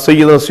نے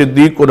سیدنا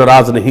صدیق کو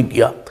ناراض نہیں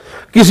کیا،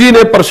 کسی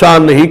نے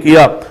پریشان نہیں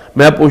کیا۔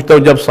 میں پوچھتا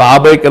ہوں، جب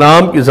صحابہ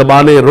کرام کی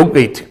زبانیں رک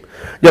گئی تھی،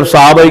 جب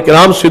صحابہ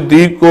کرام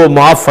صدیق کو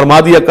معاف فرما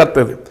دیا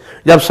کرتے تھے،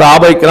 جب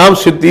صحابہ کرام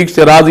صدیق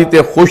سے راضی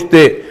تھے، خوش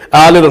تھے،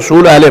 اہل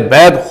رسول اہل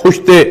بیت خوش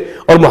تھے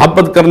اور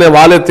محبت کرنے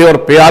والے تھے اور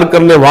پیار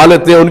کرنے والے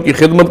تھے، ان کی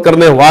خدمت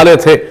کرنے والے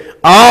تھے،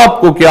 آپ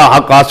کو کیا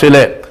حق حاصل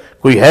ہے؟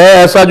 کوئی ہے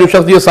ایسا جو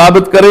شخص یہ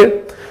ثابت کرے؟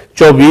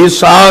 24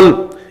 سال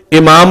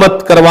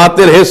امامت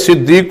کرواتے رہے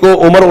صدیق و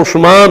عمر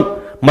عثمان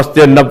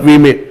مسجد نبوی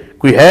میں،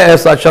 کوئی ہے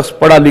ایسا شخص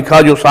پڑھا لکھا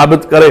جو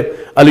ثابت کرے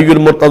علی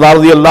المرتضی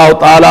رضی اللہ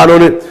تعالیٰ عنہ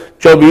نے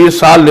 24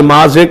 سال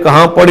نمازیں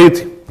کہاں پڑھی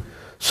تھی؟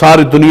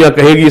 ساری دنیا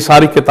کہے گی،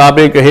 ساری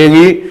کتابیں کہیں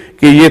گی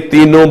کہ یہ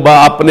تینوں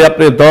اپنے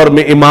اپنے دور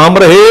میں امام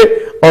رہے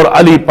اور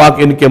علی پاک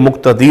ان کے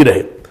مقتدی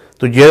رہے۔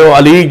 تو جو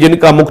علی جن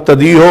کا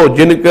مقتدی ہو،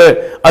 جن کے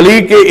علی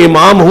کے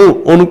امام ہوں،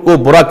 ان کو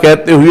برا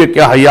کہتے ہوئے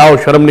کیا حیا و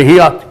شرم نہیں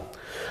آتی؟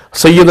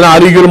 سیدنا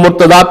علی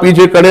المرتضی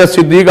پیچھے کھڑے،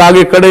 صدیق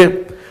آگے کھڑے،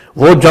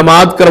 وہ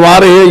جماعت کروا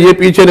رہے ہیں، یہ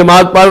پیچھے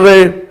نماز پڑھ رہے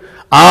ہیں،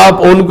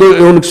 آپ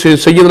ان سے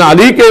سیدنا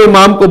علی کے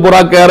امام کو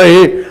برا کہہ رہے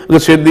ہیں۔ اگر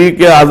صدیق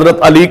کے حضرت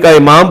علی کا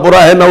امام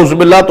برا ہے نعوذ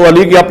باللہ، تو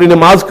علی کی اپنی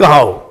نماز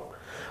کہاں ہو؟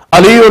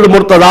 علی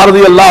المرتضی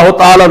رضی اللہ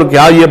تعالیٰ عنہ،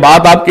 کیا یہ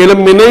بات آپ کے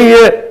علم میں نہیں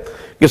ہے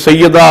کہ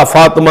سیدہ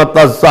فاطمہ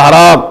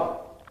الزہرا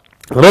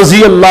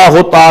رضی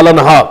اللہ تعالیٰ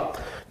عنہ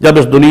جب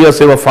اس دنیا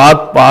سے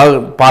وفات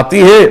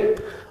پاتی ہیں،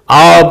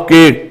 آپ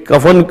کے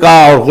کفن کا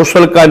اور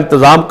غسل کا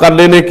انتظام کر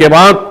لینے کے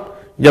بعد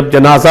جب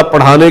جنازہ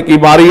پڑھانے کی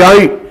باری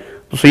آئی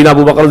تو سیدنا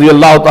ابو بکر رضی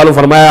اللہ تعالیٰ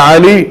فرمایا،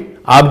 علی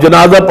آپ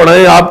جنازہ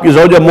پڑھیں، آپ کی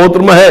زوجہ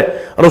محترمہ ہے،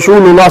 رسول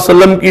اللہ صلی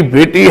اللہ علیہ وسلم کی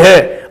بیٹی ہے،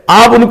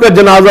 آپ ان کا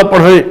جنازہ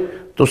پڑھیں۔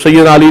 تو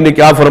سیدنا علی نے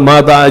کیا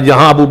فرمایا تھا؟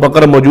 جہاں ابو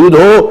بکر موجود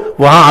ہو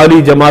وہاں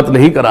علی جماعت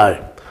نہیں کرائے،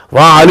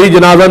 وہاں علی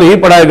جنازہ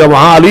نہیں پڑھائے گا،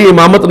 وہاں علی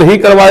امامت نہیں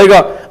کروائے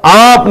گا،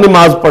 آپ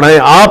نماز پڑھائیں،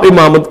 آپ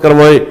امامت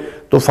کروائیں۔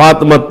 تو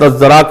فاطمہ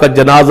الزہرا کا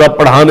جنازہ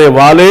پڑھانے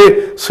والے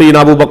سیدنا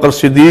ابو بکر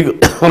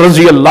صدیق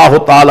رضی اللہ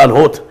تعالیٰ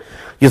عنہ تھے،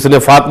 جس نے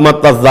فاطمہ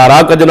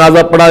الزہرا کا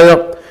جنازہ پڑھایا،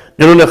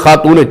 جنہوں نے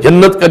خاتون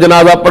جنت کا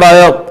جنازہ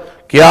پڑھایا۔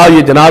 کیا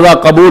یہ جنازہ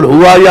قبول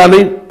ہوا یا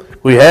نہیں؟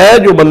 کوئی ہے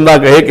جو بندہ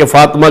کہے کہ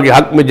فاطمہ کے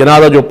حق میں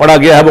جنازہ جو پڑھا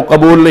گیا ہے وہ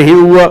قبول نہیں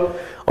ہوا؟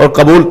 اور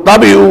قبول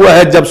تب ہی ہوا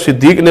ہے جب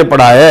صدیق نے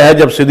پڑھایا ہے،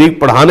 جب صدیق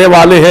پڑھانے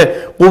والے ہیں،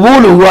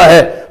 قبول ہوا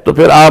ہے۔ تو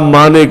پھر آپ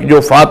مانے کہ جو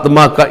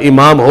فاطمہ کا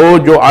امام ہو،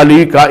 جو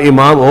علی کا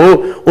امام ہو،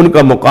 ان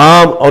کا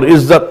مقام اور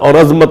عزت اور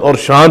عظمت اور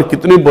شان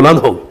کتنی بلند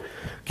ہو۔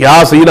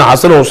 کیا سیدنا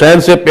حسن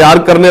حسین سے پیار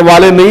کرنے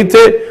والے نہیں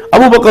تھے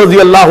ابو بکر رضی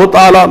اللہ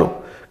تعالیٰ عنہ؟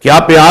 کیا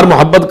پیار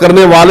محبت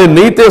کرنے والے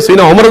نہیں تھے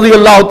سیدنا عمر رضی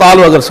اللہ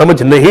تعالیٰ؟ اگر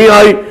سمجھ نہیں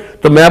آئی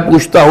تو میں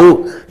پوچھتا ہوں،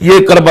 یہ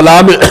کربلا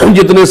میں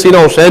جتنے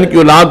سیدنا حسین کی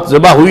اولاد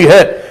ذبح ہوئی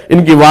ہے،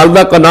 ان کی والدہ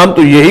کا نام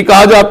تو یہی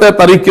کہا جاتا ہے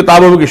تاریخ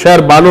کتابوں میں کہ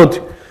شہر بانو تھی،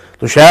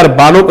 تو شہر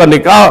بانو کا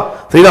نکاح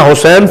سیدنا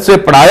حسین سے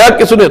پڑھایا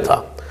کس نے تھا؟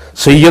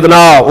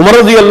 سیدنا عمر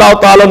رضی اللہ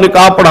تعالیٰ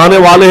نکاح پڑھانے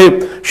والے ہیں،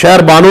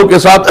 شہر بانو کے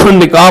ساتھ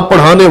نکاح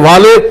پڑھانے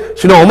والے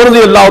سیدنا عمر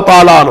رضی اللہ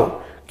تعالیٰ عنہ۔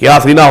 کیا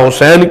سیدنا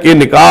حسین کے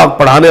نکاح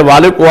پڑھانے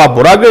والے کو آپ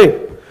برا کہیں؟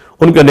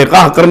 ان کے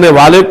نکاح کرنے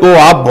والے کو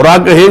آپ برا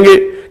کہیں گے؟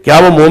 کیا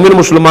وہ مومن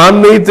مسلمان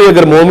نہیں تھے؟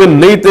 اگر مومن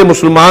نہیں تھے،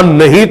 مسلمان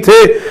نہیں تھے،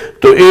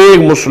 تو ایک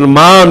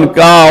مسلمان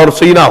کا اور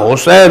سیدنا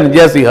حسین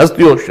جیسی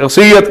ہستی و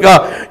شخصیت کا،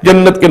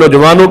 جنت کے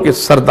نوجوانوں کے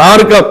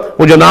سردار کا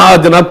وہ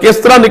جناب کس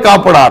طرح نکاح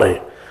پڑھا رہے ہیں؟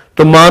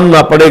 تو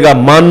ماننا پڑے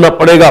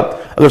گا۔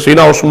 اگر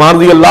سیدنا عثمان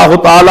رضی اللہ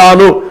تعالیٰ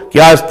عنہ،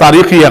 کیا اس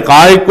تاریخی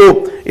حقائق کو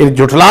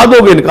جھٹلا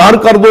دو گے، انکار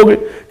کر دو گے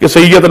کہ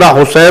سیدنا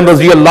حسین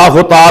رضی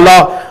اللہ تعالیٰ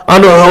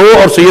عنہ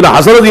اور سیدنا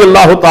حسن رضی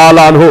اللہ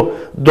تعالیٰ عنہ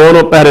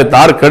دونوں پہرے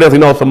دار کھڑے،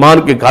 سیدنا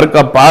عثمان کے گھر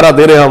کا پہرا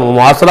دے رہے ہیں،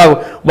 محاصرہ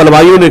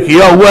بلوائیوں نے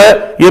کیا ہوا ہے،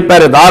 یہ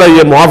پہرے دار ہے،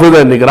 یہ محافظ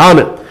ہے، نگران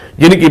ہے،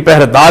 جن کی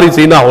پہرے داری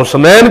سیدنا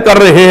حسنین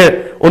کر رہے ہیں،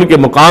 ان کے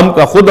مقام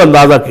کا خود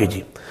اندازہ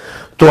کیجیے۔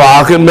 تو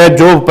آخر میں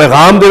جو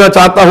پیغام دینا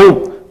چاہتا ہوں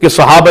کہ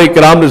صحابہ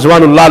کرام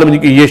رضوان اللہ علیہم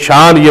کی یہ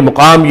شان، یہ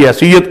مقام، یہ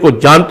حیثیت کو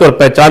جانتے اور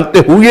پہچانتے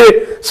ہوئے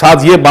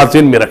ساتھ یہ بات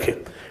ذہن میں رکھیں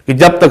کہ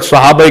جب تک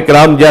صحابہ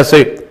کرام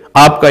جیسے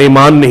آپ کا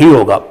ایمان نہیں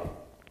ہوگا،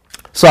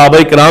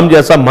 صحابہ کرام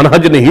جیسا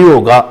منہج نہیں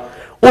ہوگا،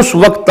 اس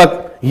وقت تک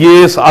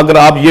یہ اگر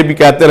آپ یہ بھی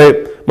کہتے رہے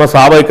میں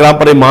صحابہ کرام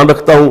پر ایمان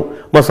رکھتا ہوں،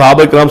 میں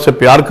صحابہ کرام سے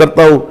پیار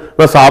کرتا ہوں،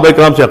 میں صحابہ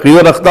کرام سے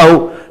عقیدہ رکھتا ہوں،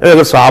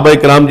 اگر صحابہ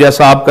کرام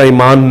جیسا آپ کا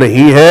ایمان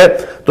نہیں ہے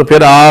تو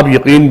پھر آپ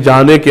یقین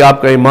جانیں کہ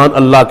آپ کا ایمان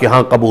اللہ کے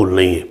ہاں قبول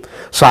نہیں ہے۔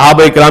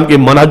 صحابہ کرام کے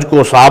منہج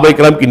کو، صحابہ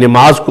کرام کی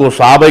نماز کو،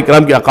 صحابہ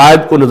کرام کے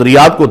عقائد کو،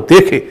 نظریات کو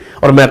دیکھیں۔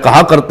 اور میں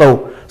کہا کرتا ہوں،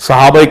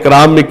 صحابہ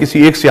کرام میں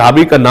کسی ایک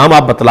صحابی کا نام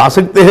آپ بتلا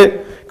سکتے ہیں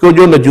کہ وہ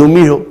جو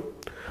نجومی ہو؟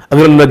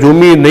 اگر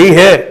نجومی نہیں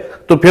ہے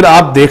تو پھر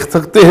آپ دیکھ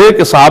سکتے ہیں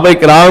کہ صحابہ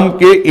کرام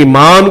کے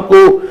ایمان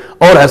کو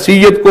اور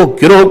حیثیت کو،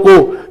 گروہ کو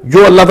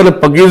جو اللہ تعالیٰ نے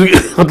پاکیزگی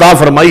عطا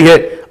فرمائی ہے،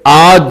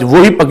 آج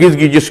وہی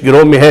پاکیزگی جس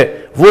گروہ میں ہے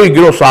وہی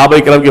گروہ صحابہ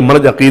کرام کے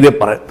منہج عقیدے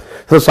پر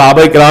ہے۔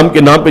 صحابہ کرام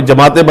کے نام پہ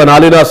جماعتیں بنا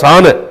لینا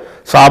آسان ہے،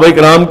 صحابہ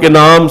کرام کے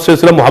نام سے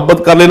صرف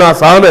محبت کر لینا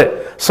آسان ہے۔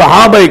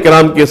 صحابہ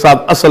کرام کے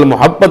ساتھ اصل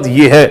محبت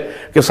یہ ہے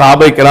کہ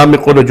صحابہ کرام میں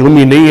کوئی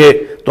نجومی نہیں ہے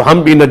تو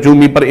ہم بھی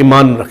نجومی پر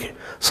ایمان رکھیں۔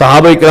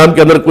 صحابہ کرام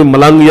کے اندر کوئی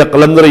ملنگ یا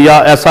قلندر یا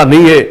ایسا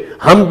نہیں ہے،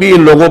 ہم بھی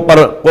ان لوگوں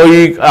پر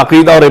کوئی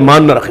عقیدہ اور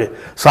ایمان نہ رکھیں۔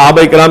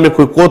 صحابہ کرام میں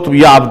کوئی قطب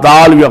یا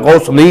ابدال یا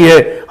غوث نہیں ہے،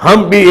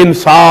 ہم بھی ان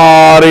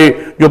سارے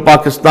جو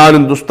پاکستان،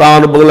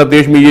 ہندوستان، بنگلہ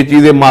دیش میں یہ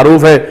چیزیں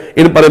معروف ہیں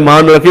ان پر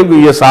ایمان نہ رکھیں،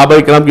 کیونکہ یہ صحابہ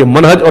کرام کے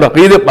منہج اور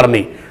عقیدے پر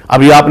نہیں۔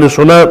 ابھی آپ نے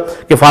سنا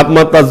کہ فاطمہ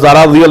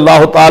الزہرا رضی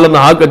اللہ تعالی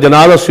عنہا کا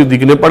جنازہ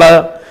صدیق نے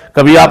پڑھایا.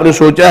 کبھی آپ نے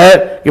سوچا ہے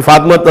کہ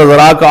فاطمہ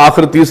الزہرا کا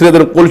آخر تیسرے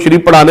دن قل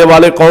شریف پڑھانے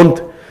والے کون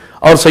تھے؟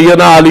 اور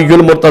سیدنا علی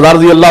المرتضی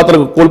رضی اللہ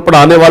تعالیٰ کو قل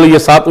پڑھانے والے یہ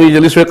ساتویں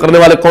جلوس میں کرنے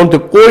والے کون تھے؟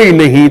 کوئی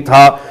نہیں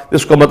تھا.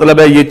 اس کا مطلب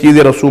ہے یہ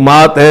چیزیں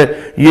رسومات ہیں،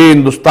 یہ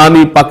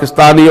ہندوستانی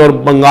پاکستانی اور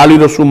بنگالی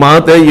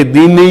رسومات ہیں، یہ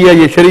دین نہیں ہے،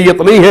 یہ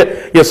شریعت نہیں ہے،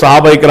 یہ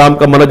صحابہ کرام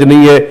کا منہج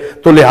نہیں ہے.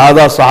 تو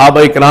لہٰذا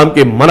صحابہ کرام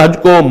کے منہج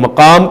کو،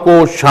 مقام کو،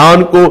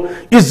 شان کو،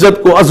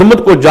 عزت کو،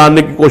 عظمت کو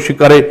جاننے کی کوشش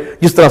کریں.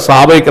 جس طرح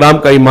صحابہ کرام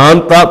کا ایمان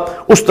تھا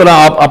اس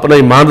طرح آپ اپنا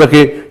ایمان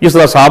رکھیں. جس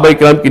طرح صحابہ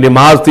کرام کی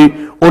نماز تھی،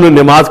 انہوں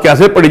نے نماز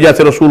کیسے پڑھی؟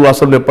 جیسے رسول اللہ صلی اللہ علیہ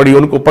وسلم نے پڑھی،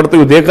 ان کو پڑھتے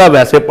ہوئے دیکھا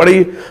ویسے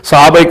پڑھی.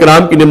 صحابہ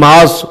کرام کی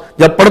نماز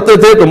جب پڑھتے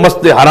تھے تو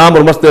مسجد حرام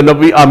اور مسجد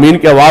نبوی آمین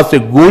کی آواز سے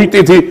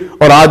گونجتی تھی،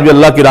 اور آج بھی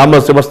اللہ کی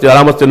رحمت سے مسجد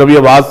حرام مسجد نبوی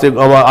آواز سے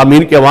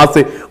آمین کی آواز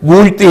سے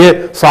گونجتی ہے.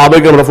 صحابہ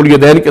کرام رفع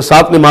الیدین کے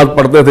ساتھ نماز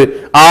پڑھتے تھے.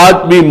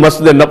 آج بھی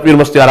مسجد نبوی اور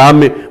مسجد حرام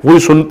میں وہی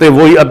سنتے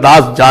وہی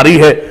انداز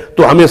جاری ہے.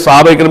 تو ہمیں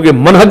صحابہ کرام کے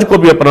منہج کو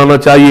بھی اپنانا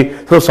چاہیے.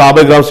 تو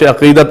صحابہ کرام سے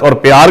عقیدت اور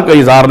پیار کا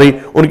اظہار نہیں،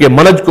 ان کے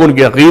منہج کو، ان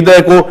کے عقیدہ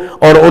کو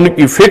اور ان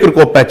کی فکر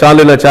کو پہچان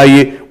لینا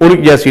چاہیے. ان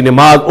کی جیسی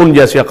نماز، ان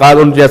جیسے عقائد،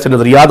 ان جیسے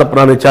نظریات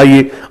اپنانے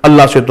چاہیے.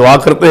 اللہ سے دعا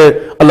کرتے ہیں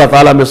اللہ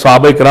تعالیٰ میں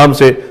صحابہ کرام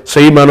سے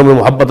صحیح معنوں میں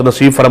محبت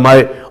نصیب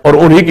فرمائے اور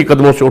انہی کی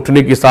قدموں سے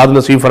اٹھنے کی سعادت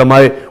نصیب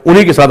فرمائے،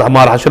 انہی کے ساتھ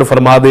ہمارا حشر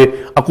فرما دے.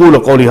 اقول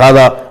قولی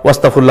ھذا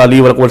واستغفر اللہ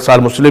لی ولکم ولسائر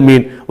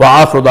المسلمین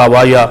وآخر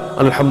دعوایا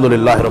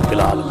الحمدللہ رب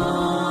العالمین.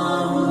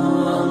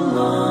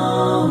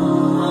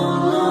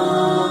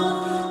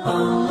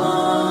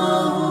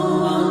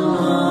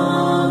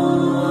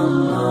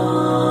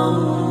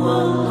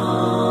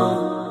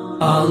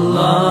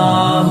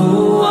 Allah